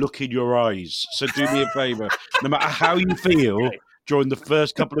 I can look in your eyes. So do me a favour, no matter how you feel during the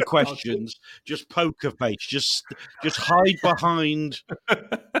first couple of questions, just poker face, just hide behind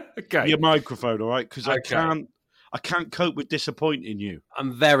your microphone, all right? Because I can't cope with disappointing you.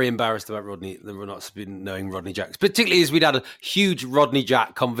 I'm very embarrassed about Rodney, that we're not knowing Rodney Jack, particularly as we'd had a huge Rodney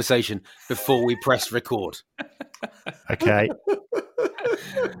Jack conversation before we pressed record. Okay.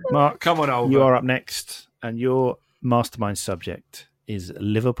 Mark, come on over. You are up next, and your mastermind subject is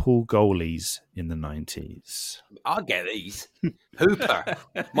Liverpool goalies in the 90s. I'll get these. Hooper.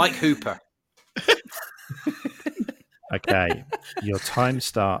 Mike Hooper. Okay. Your time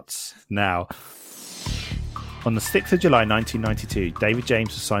starts now. On the 6th of July 1992, David James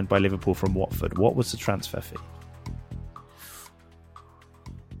was signed by Liverpool from Watford. What was the transfer fee?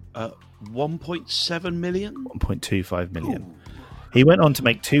 1.7 million? 1.25 million. Ooh. He went on to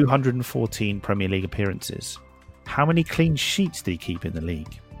make 214 Premier League appearances. How many clean sheets did he keep in the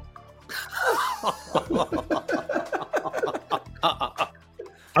league?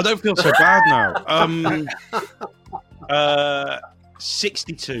 I don't feel so bad now.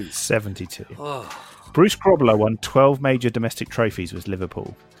 62. 72. Bruce Grobbelaar won 12 major domestic trophies with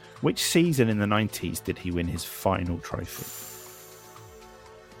Liverpool. Which season in the 90s did he win his final trophy?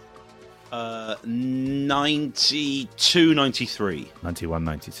 92-93.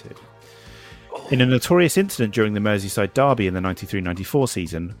 91-92. In a notorious incident during the Merseyside derby in the 93-94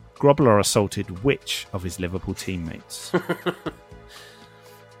 season, Grobbelaar assaulted which of his Liverpool teammates?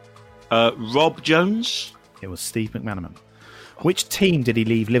 Rob Jones? It was Steve McManaman. Which team did he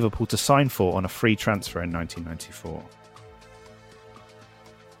leave Liverpool to sign for on a free transfer in 1994?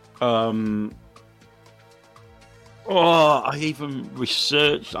 I even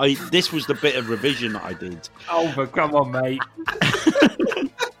researched. This was the bit of revision that I did. Over, come on, mate.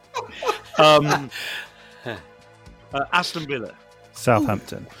 Aston Villa.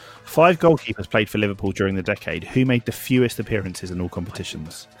 Southampton. 5 goalkeepers played for Liverpool during the decade. Who made the fewest appearances in all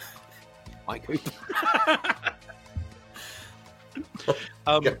competitions? Mike Hooper.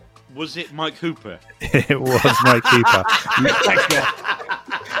 Was it Mike Hooper? It was Mike Hooper.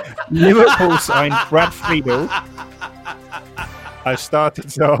 Liverpool signed Brad Friedel. I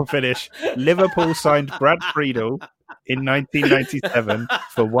started, so I'll finish. Liverpool signed Brad Friedel in 1997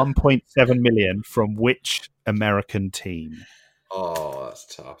 for 1.7 million from which American team? Oh, that's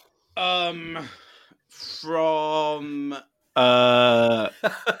tough. From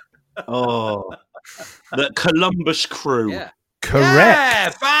the Columbus Crew. Yeah. Correct.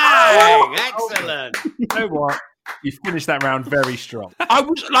 Yeah, bang! Excellent. You know what? You finished that round very strong. I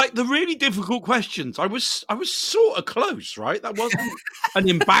was like the really difficult questions. I was sort of close, right? That wasn't an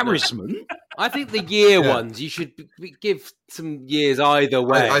embarrassment. I think the year ones you should give some years either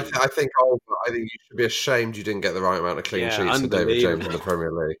way. I think you should be ashamed you didn't get the right amount of clean sheets for David James in the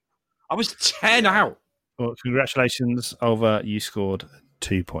Premier League. I was 10 out. Well, congratulations, Olva. You scored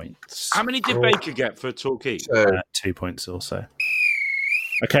 2 points. How many did Baker get for Torquay? 2 points also.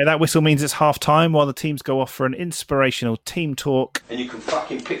 Okay, that whistle means it's half time while the teams go off for an inspirational team talk. And you can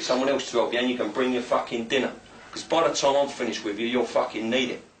fucking pick someone else to help you, and you can bring your fucking dinner. Because by the time I'm finished with you, you'll fucking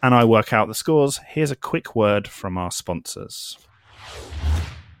need it. And I work out the scores. Here's a quick word from our sponsors.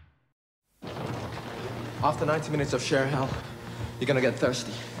 After 90 minutes of sheer hell, you're gonna get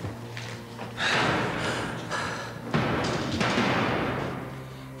thirsty.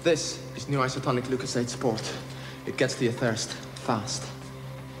 This is new isotonic Lucozade Sport. It gets to your thirst fast.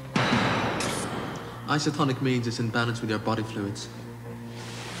 Isotonic means it's in balance with your body fluids.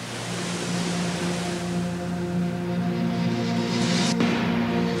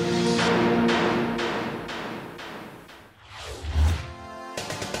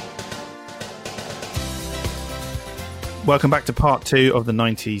 Welcome back to part 2 of the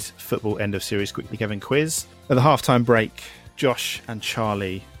 90s football end of series Quickly Kevin quiz. At the halftime break, Josh and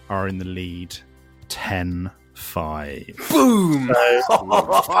Charlie are in the lead 10-5. Boom!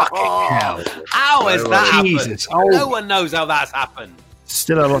 Fucking hell. How has that Jesus. happened? No one knows how that's happened.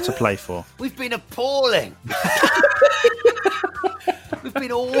 Still a lot to play for. We've been appalling. We've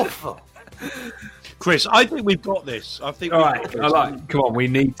been awful. Chris, I think we've got this. I think. All right, come on, we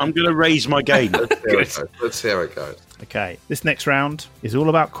need. I'm going to raise my game. Let's see how it goes. Okay, this next round is all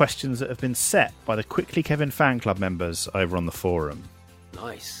about questions that have been set by the Quickly Kevin fan club members over on the forum.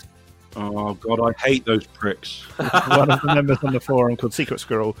 Nice. Oh, God, I hate those pricks. One of the members on the forum called Secret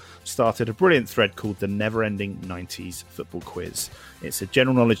Squirrel started a brilliant thread called the Never Ending 90s Football Quiz. It's a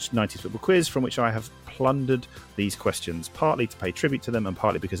general knowledge 90s football quiz from which I have plundered these questions, partly to pay tribute to them and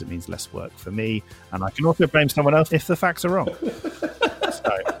partly because it means less work for me. And I can also blame someone else if the facts are wrong.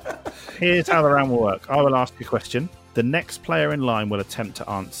 So, here's how the round will work. I will ask a question. The next player in line will attempt to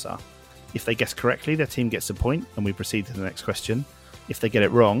answer. If they guess correctly, their team gets a point and we proceed to the next question. If they get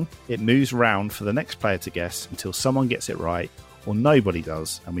it wrong, it moves round for the next player to guess until someone gets it right or nobody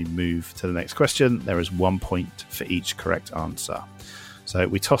does, and we move to the next question. There is 1 point for each correct answer. So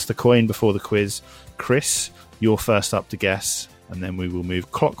we toss the coin before the quiz. Chris, you're first up to guess, and then we will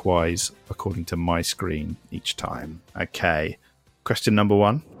move clockwise according to my screen each time. Okay, question number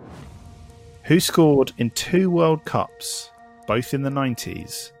 1. Who scored in 2 World Cups, both in the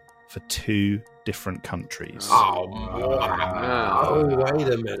 90s, for 2 different countries? Oh, wow. Oh, wait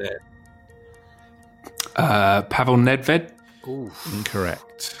a minute. Pavel Nedved. Ooh.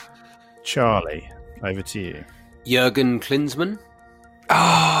 Incorrect. Charlie, over to you. Jurgen Klinsmann.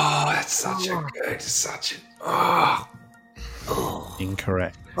 Oh, that's such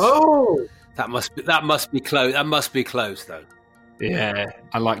Incorrect. Oh, that must be close. That must be close, though. Yeah,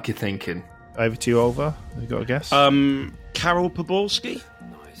 I like your thinking. Over to you, Olva. Have you got a guess? Karol Poborski.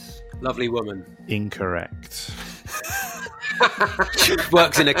 Nice, lovely woman. Incorrect. She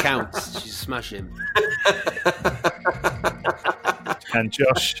works in accounts. She's smashing. And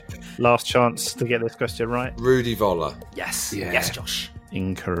Josh, last chance to get this question right. Rudi Voller. Yes, Yeah. yes, Josh.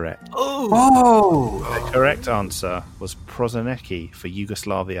 Incorrect. Oh, The correct answer was Prosinecki for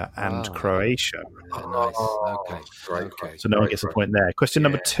Yugoslavia and Croatia. nice. Okay, Great. okay. So no one gets a point there. Question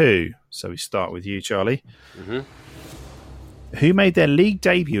number 2. So we start with you, Charlie. Mm-hmm. Who made their league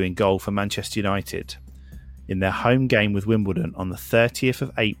debut in goal for Manchester United in their home game with Wimbledon on the 30th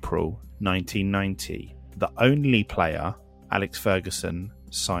of April 1990? The only player Alex Ferguson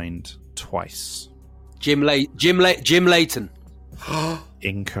signed twice. Jim Leighton.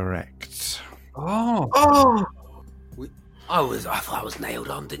 Incorrect. Oh. I thought I was nailed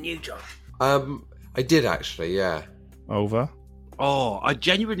on, didn't you, John? I did actually, yeah. Over. Oh, I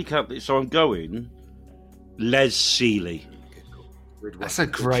genuinely can't. So I'm going Les Seeley. That's a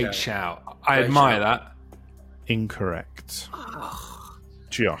great shout. I admire that. Incorrect.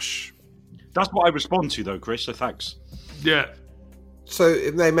 Josh. That's what I respond to, though, Chris. So thanks. Yeah. So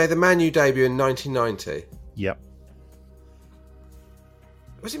they made the Man U debut in 1990. Yep.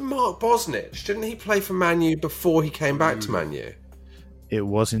 Was it Mark Bosnich? Didn't he play for Man U before he came back to Man U? It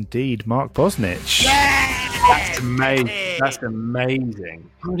was indeed Mark Bosnich. That's amazing. That's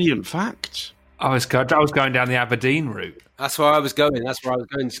amazing. Brilliant fact. I was going down the Aberdeen route. That's where I was going. That's where I was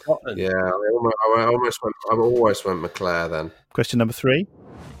going to Scotland. Yeah, I almost went McClare then. Question number 3.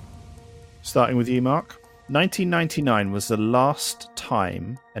 Starting with you, Mark. 1999 was the last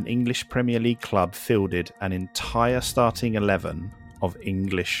time an English Premier League club fielded an entire starting 11 of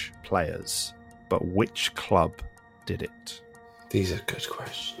English players. But which club did it? These are good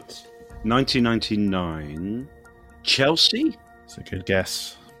questions. 1999. Chelsea? It's a good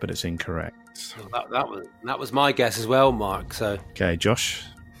guess, but it's incorrect. Well, that was my guess as well, Mark. So Okay, Josh.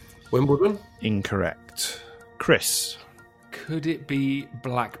 Wimbledon? Incorrect. Chris. Could it be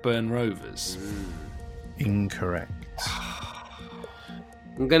Blackburn Rovers? Incorrect.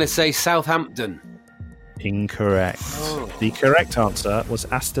 I'm going to say Southampton. Incorrect. The correct answer was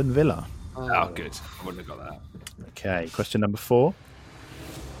Aston Villa. Oh, good. I wouldn't have got that. Okay, question number 4.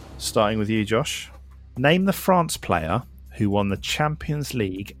 Starting with you, Josh. Name the France player who won the Champions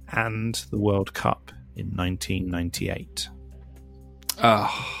League and the World Cup in 1998.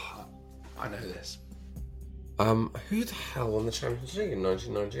 Oh, I know this. Who the hell won the Champions League in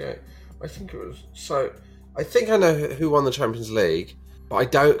 1998? I think it was... I think I know who won the Champions League, but I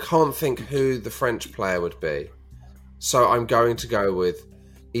can't think who the French player would be. So I'm going to go with,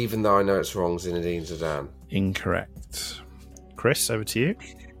 even though I know it's wrong, Zinedine Zidane. Incorrect. Chris, over to you.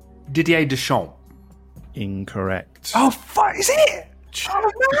 Didier Deschamps. Incorrect. Oh, fuck, is it? Oh,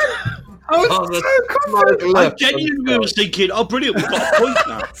 man. I was so confident. I genuinely was thinking, oh, brilliant, we've got a point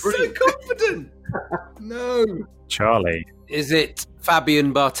now. Brilliant. So confident. No. Charlie. Is it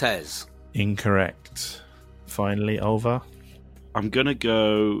Fabian Barthez? Incorrect. Finally, Olva. I'm going to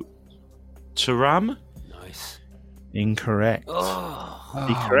go Thuram. Nice. Incorrect.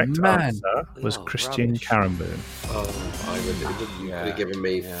 The correct answer was Christian Karambeu. You could have given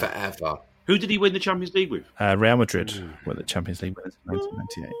me forever. Who did he win the Champions League with? Real Madrid were the Champions League winners in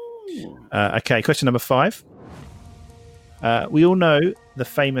 1998. Okay, question number 5. We all know the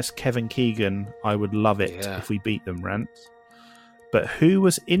famous Kevin Keegan, I would love it if we beat them rant. But who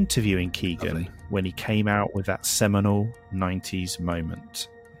was interviewing Keegan when he came out with that seminal 90s moment?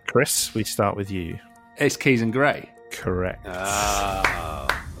 Chris, we start with you. It's Keys and Gray. Correct. I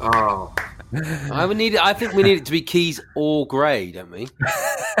think we need it to be Keys or Gray, don't we?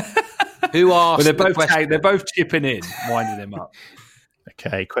 Who asked? Well, they're both chipping in, winding him up.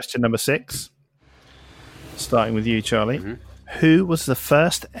 Okay, question number 6. Starting with you, Charlie. Mm-hmm. Who was the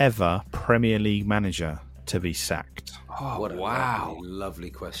first ever Premier League manager to be sacked? Oh, what a lovely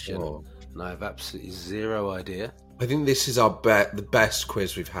question. And I have absolutely zero idea. I think this is the best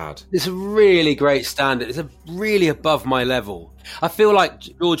quiz we've had. It's a really great standard. It's really above my level. I feel like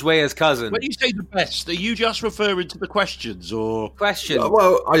George Weah's cousin. When you say the best, are you just referring to the questions or questions?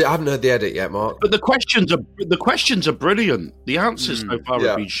 Well, I haven't heard the edit yet, Mark. But the questions are brilliant. The answers so far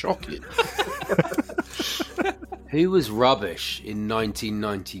have been shocking. Who was rubbish in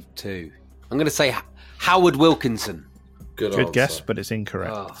 1992? I'm going to say Howard Wilkinson. Good guess, but it's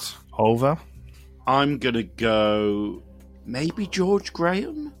incorrect. Olva? I'm going to go maybe George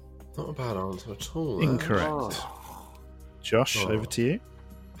Graham. Not a bad answer at all. Incorrect. Josh, over to you.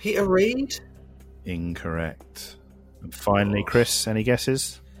 Peter Reid? Incorrect. And finally, Chris, any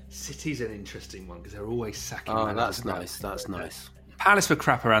guesses? City's an interesting one because they're always sacking. Oh, that's nice. That's nice. Palace were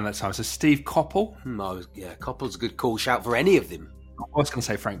crap around that time. So Steve Coppell. Coppell's a good call shout for any of them. I was going to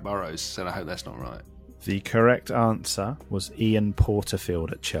say Frank Burrows, so I hope that's not right. The correct answer was Ian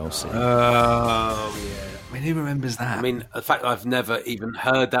Porterfield at Chelsea. Oh, yeah. I mean, who remembers that? I mean, the fact that I've never even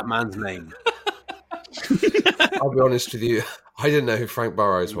heard that man's name. I'll be honest with you, I didn't know who Frank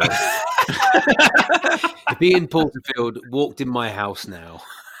Burrows was. If Ian Porterfield walked in my house now,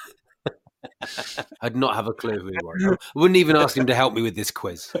 I'd not have a clue who he was. I wouldn't even ask him to help me with this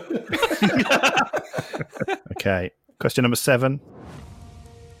quiz. Okay, question number 7.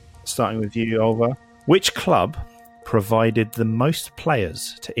 Starting with you, Olva. Which club provided the most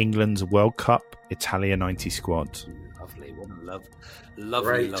players to England's World Cup Italia 90 squad? Lovely, what a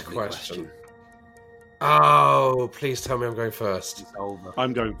lovely question. Oh, please tell me I'm going first. It's over.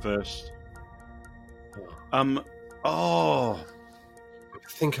 I'm going first. I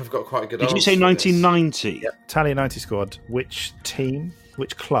think I've got quite a good Did answer. you say 1990? Yep. Italia 90 squad. Which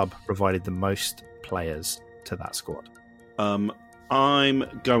club provided the most players to that squad? I'm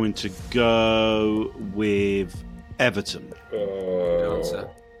going to go with Everton. Good answer.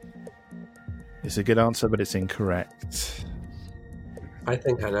 It's a good answer, but it's incorrect. I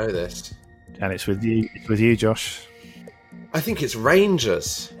think I know this. And it's with you. It's with you, Josh. I think it's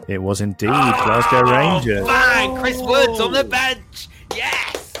Rangers. It was indeed Glasgow Rangers. Bang! Chris Wood's on the bench.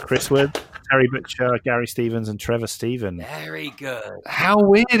 Yes. Chris Wood, Terry Butcher, Gary Stevens, and Trevor Steven. Very good. How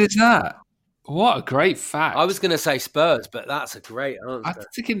weird is that? What a great fact. I was going to say Spurs, but that's a great answer. I was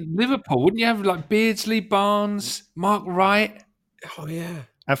thinking Liverpool. Wouldn't you have like Beardsley, Barnes, Mark Wright? Oh, yeah.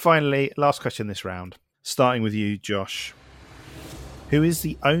 And finally, last question this round. Starting with you, Josh. Who is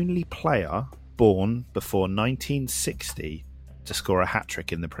the only player born before 1960 to score a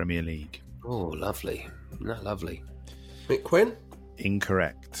hat-trick in the Premier League? Oh, lovely. Isn't that lovely? Mick Quinn?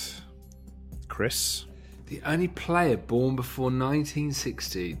 Incorrect. Chris? The only player born before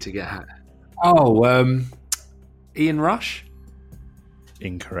 1960 to get hat. Oh, Ian Rush?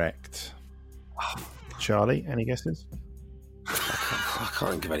 Incorrect. Charlie, any guesses? I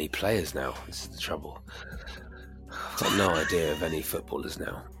can't think of any players now. This is the trouble. I've got no idea of any footballers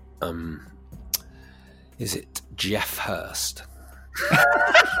now. Is it Jeff Hurst?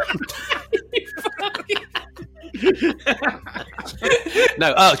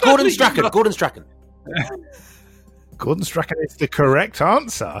 No, Gordon Strachan. Gordon Strachan. Gordon Strachan is the correct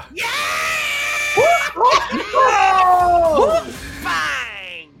answer. Oh!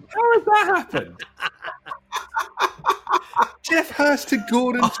 Bang! How has that happened? Jeff Hurst to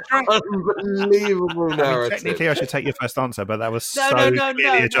Gordon Strachan. Unbelievable narrative. Technically, I should take your first answer, but that was No, clearly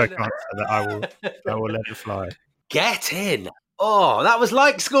a joke answer that I will let it fly. Get in. Oh, that was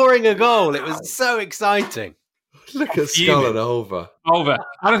like scoring a goal. It was so exciting. Look at Skull and Olver. Olver.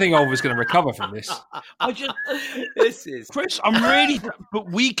 I don't think Olver's going to recover from this. This is Chris. I'm really, but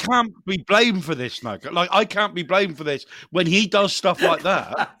we can't be blamed for this now. Like I can't be blamed for this when he does stuff like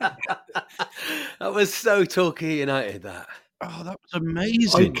that. That was so Torquay United. That. Oh, that was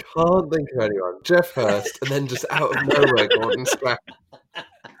amazing. I can't think of anyone. Jeff Hurst, and then just out of nowhere, Gordon Strachan.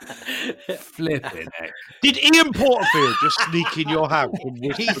 Flipping heck. Did Ian Porterfield just sneak in your house?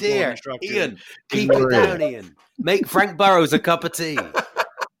 He's here. Ian, keep it down, Ian. Make Frank Burrows a cup of tea.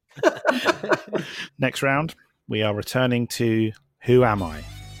 Next round, we are returning to Who Am I?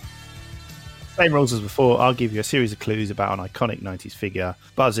 Same rules as before. I'll give you a series of clues about an iconic 90s figure.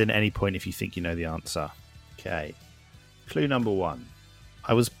 Buzz in at any point if you think you know the answer. Okay. Clue number 1.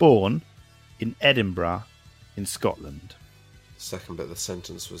 I was born in Edinburgh in Scotland. Second bit of the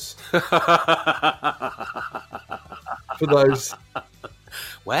sentence was for those.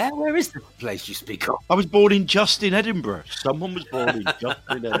 Where is the place you speak of? I was born in Edinburgh. Someone was born in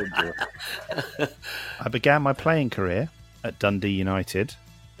Edinburgh. I began my playing career at Dundee United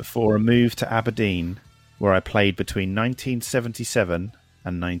before a move to Aberdeen, where I played between 1977 and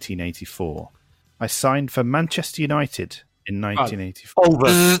 1984. I signed for Manchester United in 1984.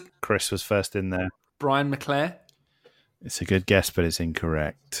 Over. Chris was first in there. Brian McClare. It's a good guess, but it's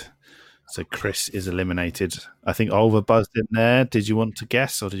incorrect. So Chris is eliminated. I think Olver buzzed in there. Did you want to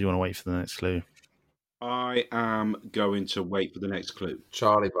guess, or did you want to wait for the next clue? I am going to wait for the next clue.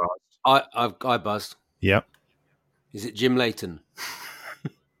 Charlie buzzed. I buzzed. Yep. Is it Jim Leighton?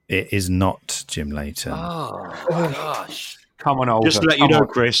 It is not Jim Leighton. Oh, gosh. Come on, Olver. Just to let you know,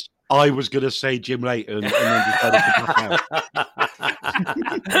 Chris, I was going to say Jim Leighton and then decided to back out.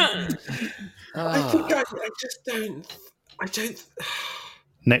 I think I just don't. I don't.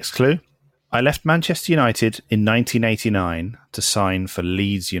 Next clue. I left Manchester United in 1989 to sign for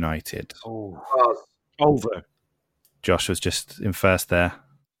Leeds United. Oh, Over. Josh was just in first there.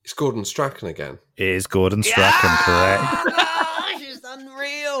 It's Gordon Strachan again. It is Gordon Strachan, correct? Gosh, it's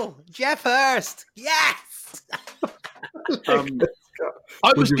unreal. Jeff Hurst. Yes.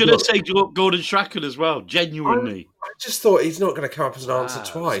 I was going to say Gordon Strachan as well, genuinely. I just thought he's not going to come up as an answer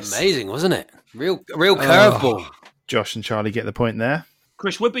twice. It was amazing, wasn't it? Real curveball. Josh and Charlie get the point there.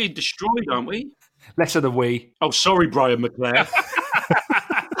 Chris, we're being destroyed, aren't we? Less of the we. Oh, sorry, Brian McClare.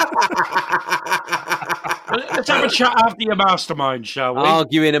 Let's have a chat after your mastermind, shall we?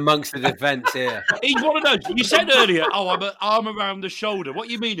 Arguing amongst the defence here. He's one of those. You said earlier, I'm an arm around the shoulder. What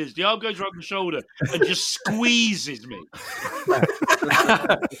you mean is the arm goes around the shoulder and just squeezes me.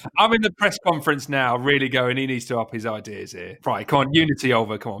 I'm in the press conference now, really going, he needs to up his ideas here. Right, come on, Unity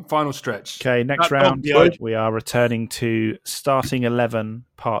Olver, come on, final stretch. Okay, next round, we are returning to Starting 11,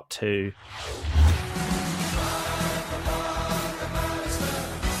 Part 2.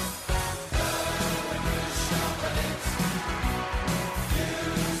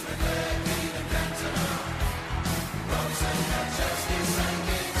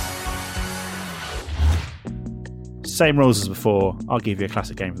 Same rules as before. I'll give you a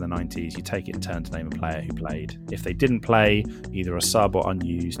classic game from the 90s. You take it in turn to name a player who played. If they didn't play, either a sub or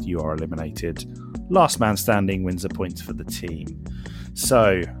unused, you are eliminated. Last man standing wins the points for the team.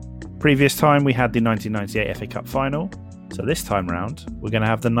 So, previous time we had the 1998 FA Cup final. So this time round, we're going to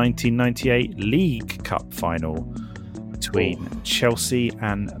have the 1998 League Cup final between Chelsea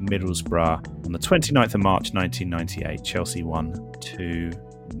and Middlesbrough on the 29th of March 1998. Chelsea won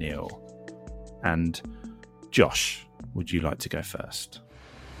 2-0. And Josh, would you like to go first?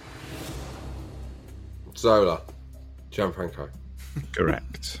 Zola. Gianfranco.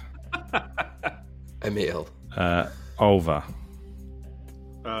 Correct. Emil. Olver.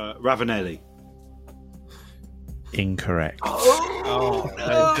 Ravanelli. Incorrect.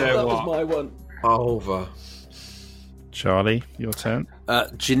 That was my one. Olver. Charlie, your turn.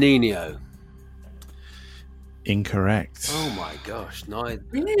 Juninho. Incorrect. Oh my gosh!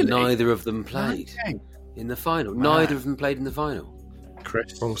 Neither of them played in the final. Neither of them played in the final.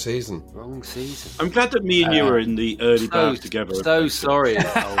 Chris? Wrong season. Wrong season. I'm glad that me and you were in the early bars together. So sorry,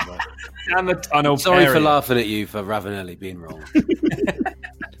 Oliver. And the tunnel. Sorry for period. laughing at you for Ravanelli being wrong.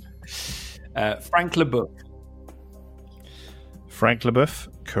 Frank Leboeuf. Frank Leboeuf,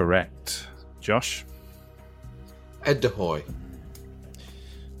 correct. Josh? Ed de Hoy.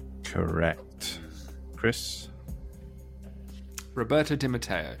 Correct. Chris? Roberto Di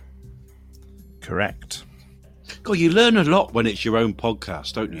Matteo. Correct. God, you learn a lot when it's your own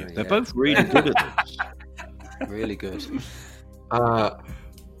podcast, don't you? They're both really good at this. Really good.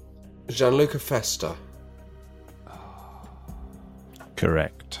 Gianluca Festa.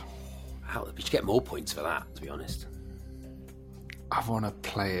 Correct. We should get more points for that, to be honest. I want to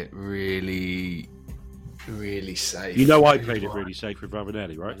play it really, really safe. You know I played it really safe with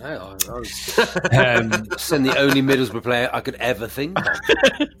Ravanelli, right? No, I was send the only Middlesbrough player I could ever think of.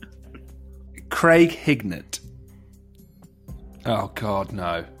 Craig Hignett. Oh, God,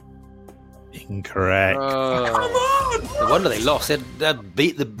 no. Incorrect. Come on! No wonder they lost. They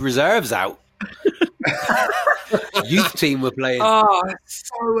beat the reserves out. Youth team were playing. Oh, it's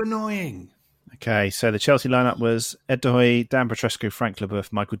so annoying. Okay, so the Chelsea lineup was Ed de Hoy, Dan Petrescu, Frank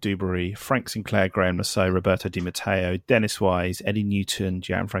Leboeuf, Michael Dewberry, Frank Sinclair, Graham Lasso, Roberto Di Matteo, Dennis Wise, Eddie Newton,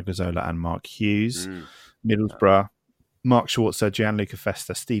 Gianfranco Zola, and Mark Hughes. Middlesbrough, Mark Schwarzer, Gianluca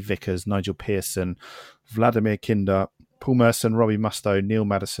Festa, Steve Vickers, Nigel Pearson, Vladimir Kinder, Paul Merson, Robbie Mustoe, Neil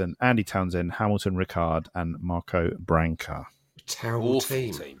Madison, Andy Townsend, Hamilton Ricard, and Marco Branca. Terrible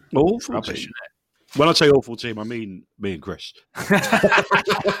Awful team. Awful Rubbish, team. When I say awful team, I mean me and Chris.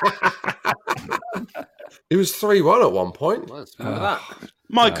 It was 3-1 at one point. Remember that?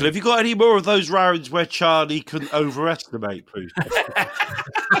 Michael, have you got any more of those rounds where Charlie couldn't overestimate, please? We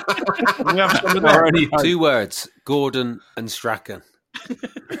have some of that. 2 words: Gordon and Strachan.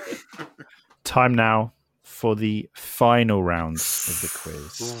 Time now for the final round of the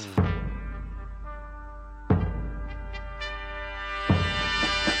quiz.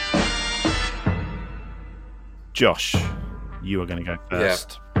 Josh, you are going to go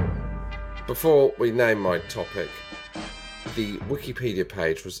first. Yeah. Before we name my topic, the Wikipedia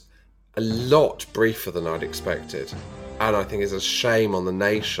page was a lot briefer than I'd expected. And I think it's a shame on the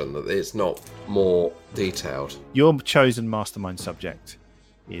nation that it's not more detailed. Your chosen mastermind subject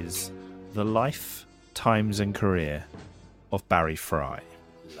is the life, times and career of Barry Fry.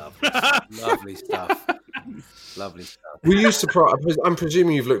 Lovely stuff. Lovely stuff. Were you surprised? I'm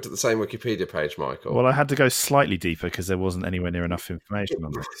presuming you've looked at the same Wikipedia page, Michael. Well, I had to go slightly deeper because there wasn't anywhere near enough information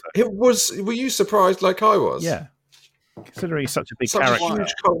on this. So. It was. Were you surprised like I was? Yeah. Considering he's such a big Such character. a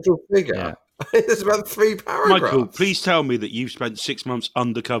huge cultural figure. Yeah. There's about 3 paragraphs. Michael, please tell me that you've spent 6 months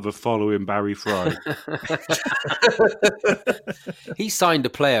undercover following Barry Fry. He signed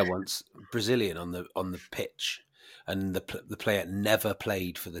a player once, Brazilian, on the pitch, and the player never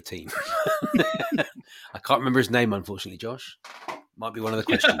played for the team. I can't remember his name, unfortunately, Josh. Might be one of the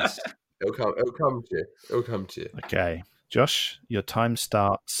questions. It'll come to you. It'll come to you. Okay. Josh, your time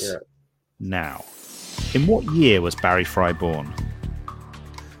starts now. In what year was Barry Fry born?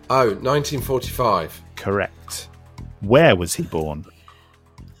 Oh, 1945. Correct. Where was he born?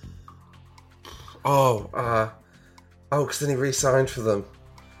 Because then he re-signed for them.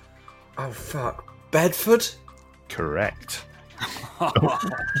 Oh, fuck. Bedford? Correct.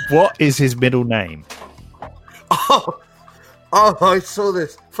 What is his middle name? Oh, I saw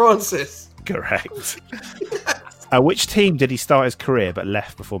this. Francis. Correct. At which team did he start his career but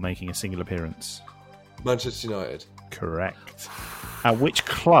left before making a single appearance? Manchester United. Correct. At which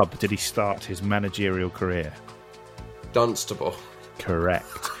club did he start his managerial career? Dunstable.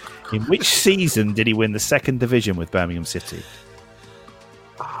 Correct. In which season did he win the second division with Birmingham City?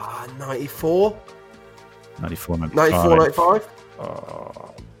 94? 94, 95?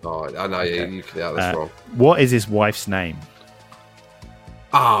 Oh, I know you could get this wrong. What is his wife's name?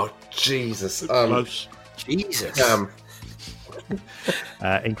 Oh, Jesus. Close. Jesus.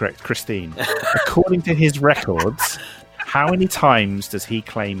 Incorrect. Christine. According to his records, how many times does he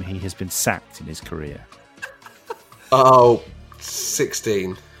claim he has been sacked in his career?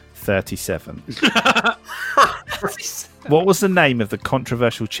 16. 37. What was the name of the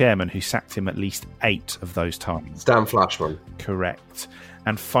controversial chairman who sacked him at least 8 of those times? Dan Flashman. Correct.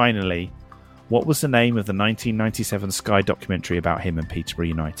 And finally, what was the name of the 1997 Sky documentary about him and Peterborough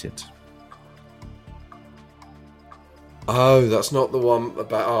United? Oh, that's not the one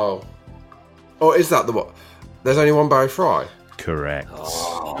about... Oh, is that the one? There's only one Barry Fry? Correct.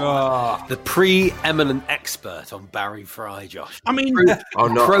 The pre-eminent expert on Barry Fry, Josh. I mean...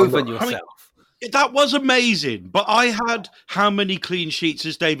 Proven yourself. That was amazing, but I had how many clean sheets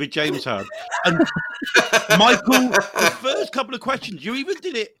as David James had? And Michael, the first couple of questions, you even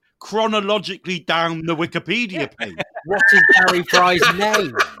did it chronologically down the Wikipedia page. What is Barry Fry's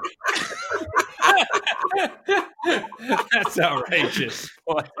name? That's outrageous.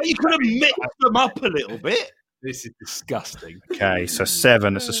 You could have mixed them up a little bit. This is disgusting. Okay, so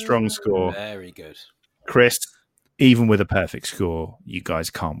 7. That's a strong score. Very good. Chris, even with a perfect score, you guys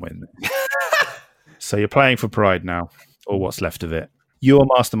can't win. So you're playing for pride now, or what's left of it. Your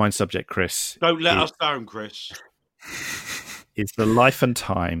mastermind subject, Chris. Don't let us down, Chris. Is the life and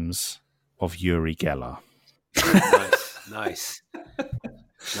times of Uri Geller. Nice.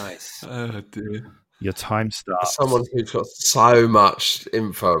 Oh, dear. Your time starts. Someone who's got so much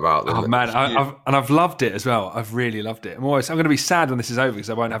info about them. Oh man, I've loved it as well. I've really loved it. I'm going to be sad when this is over because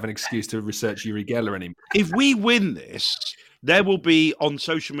I won't have an excuse to research Uri Geller anymore. If we win this, there will be on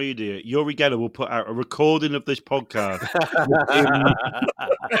social media, Uri Geller will put out a recording of this podcast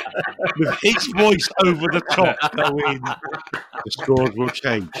with his voice over the top going, the scores will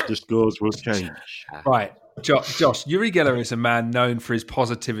change. The scores will change. Right. Josh, Uri Geller is a man known for his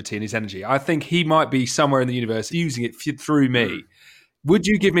positivity and his energy. I think he might be somewhere in the universe using it through me. Would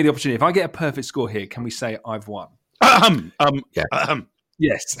you give me the opportunity? If I get a perfect score here, can we say I've won?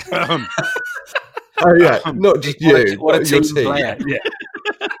 Yes. Oh, yeah. Not just you. What a team player. Yeah.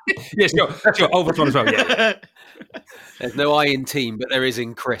 Yes, sure. Over's one as well. Yeah. There's no I in team, but there is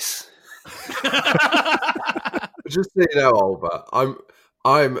in Chris. Just so you know, Oliver,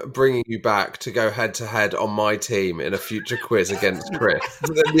 I'm bringing you back to go head to head on my team in a future quiz against Chris.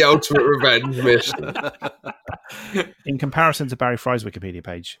 The ultimate revenge mission. In comparison to Barry Fry's Wikipedia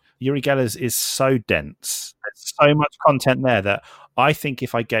page, Uri Geller's is so dense. There's so much content there that I think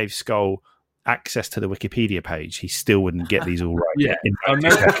if I gave Skull access to the Wikipedia page, he still wouldn't get these all right in 30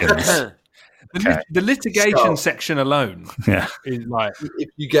 seconds. The litigation section alone is like... If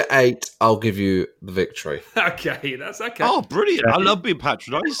you get 8, I'll give you the victory. Okay, that's okay. Oh, brilliant. I love being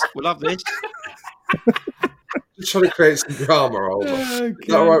patronised. We'll have this. Just trying to create some drama, Oliver. Is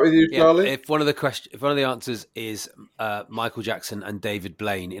that all right with you, Charlie? If one of the answers is Michael Jackson and David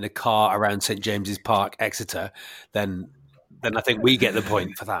Blaine in a car around St James's Park, Exeter, then I think we get the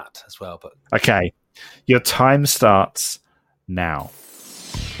point for that as well. But okay, your time starts now.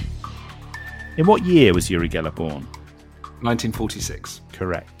 In what year was Uri Geller born? 1946.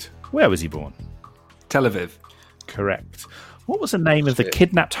 Correct. Where was he born? Tel Aviv. Correct. What was the name of the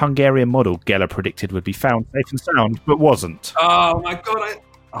kidnapped Hungarian model Geller predicted would be found safe and sound, but wasn't? Oh my God,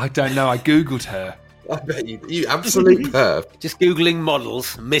 I don't know. I Googled her. I bet you absolute perv. Just Googling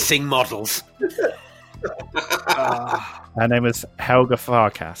models, missing models. Her name was Helga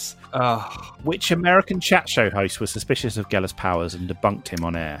Farkas. Which American chat show host was suspicious of Geller's powers and debunked him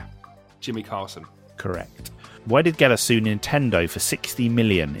on air? Jimmy Carson. Correct. Why did Geller sue Nintendo for $60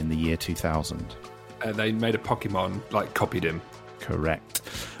 million in the year 2000? They made a Pokemon, copied him. Correct.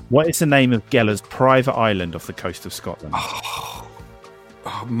 What is the name of Geller's private island off the coast of Scotland?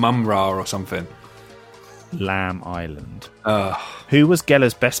 Mumra or something. Lamb Island. Who was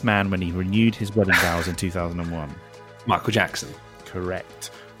Geller's best man when he renewed his wedding vows in 2001? Michael Jackson. Correct.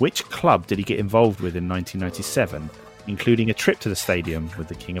 Which club did he get involved with in 1997, including a trip to the stadium with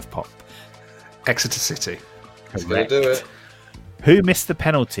the King of Pop? Exeter City. Correct. Do it. Who missed the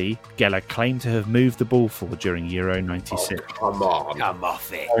penalty Geller claimed to have moved the ball for during Euro 96? Oh, come on. Come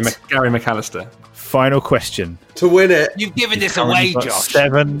off it. Gary McAllister. Final question. To win it. You've given this away, Josh.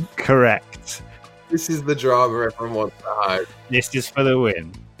 7 correct. This is the drama everyone wants to hide. This is for the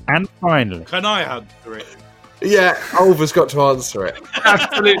win. And finally... Can I answer it? Yeah, Oliver's got to answer it.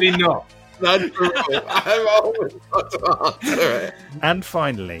 Absolutely not. That's true. I've always got to answer it. And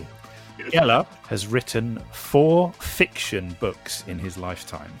finally, Geller has written 4 fiction books in his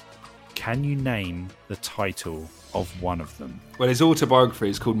lifetime. Can you name the title of one of them? Well, his autobiography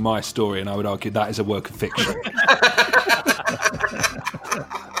is called My Story, and I would argue that is a work of fiction.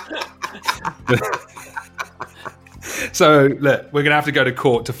 So, look, we're going to have to go to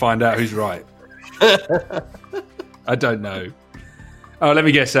court to find out who's right. I don't know. Oh, let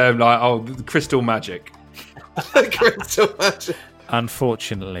me guess. Crystal Magic. Crystal Magic.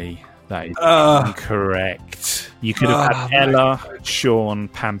 Unfortunately, that is incorrect. You could have had Ella, Sean,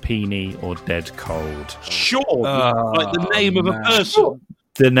 Pampini, or Dead Cold. Sean? Like the name of a person?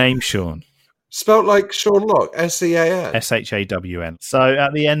 The name Sean. Spelt like Sean Locke, S-E-A-N. S-H-A-W-N. So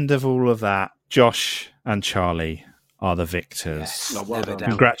at the end of all of that, Josh and Charlie are the victors. Yes,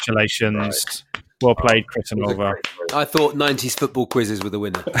 congratulations. Right. Well played, Chris and Oliver. I thought 90s football quizzes were the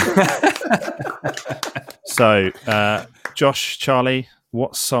winner. So, Josh, Charlie,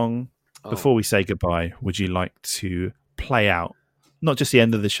 what song Before we say goodbye, would you like to play out not just the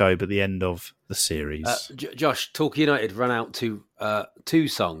end of the show, but the end of the series? Josh, Talk United run out to 2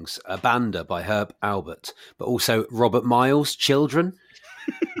 songs, A Banda by Herb Albert, but also Robert Miles, Children.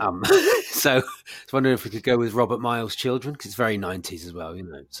 So I was wondering if we could go with Robert Miles' Children, because it's very 90s as well,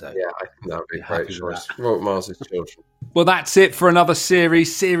 So yeah, I think that would be a great choice. Robert Miles' Children. Well, that's it for another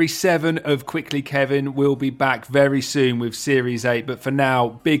series. Series 7 of Quickly Kevin. We'll be back very soon with Series 8. But for now,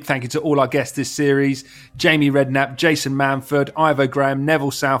 big thank you to all our guests this series. Jamie Redknapp, Jason Manford, Ivo Graham,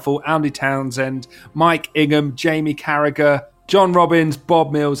 Neville Southall, Andy Townsend, Mike Ingham, Jamie Carragher, John Robbins,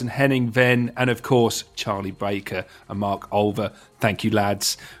 Bob Mills and Henning Venn, and of course, Charlie Baker and Mark Olver. Thank you,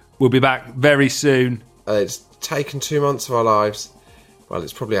 lads. We'll be back very soon. It's taken 2 months of our lives. Well,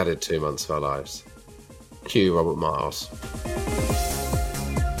 it's probably added 2 months of our lives. Cue Robert Miles.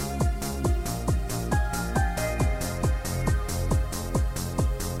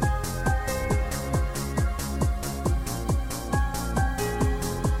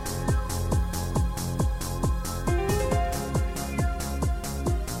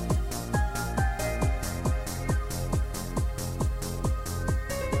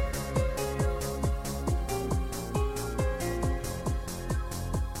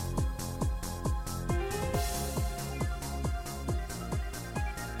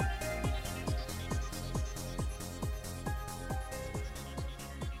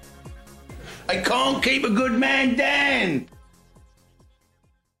 I can't keep a good man down.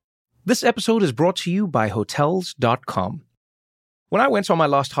 This episode is brought to you by Hotels.com. When I went on my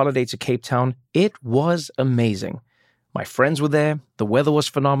last holiday to Cape Town, it was amazing. My friends were there, the weather was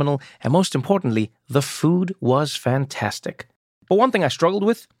phenomenal, and most importantly, the food was fantastic. But one thing I struggled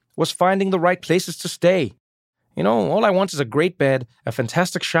with was finding the right places to stay. All I want is a great bed, a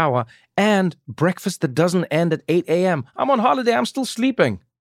fantastic shower, and breakfast that doesn't end at 8 a.m. I'm on holiday, I'm still sleeping.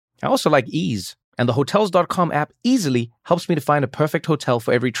 I also like ease, and the Hotels.com app easily helps me to find a perfect hotel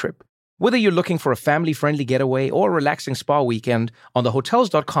for every trip. Whether you're looking for a family-friendly getaway or a relaxing spa weekend, on the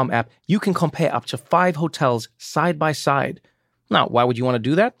Hotels.com app, you can compare up to 5 hotels side by side. Now, why would you want to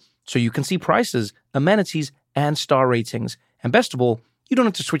do that? So you can see prices, amenities, and star ratings. And best of all, you don't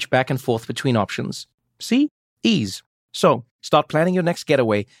have to switch back and forth between options. See? Ease. So, start planning your next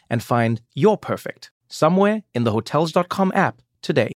getaway and find your perfect somewhere in the Hotels.com app today.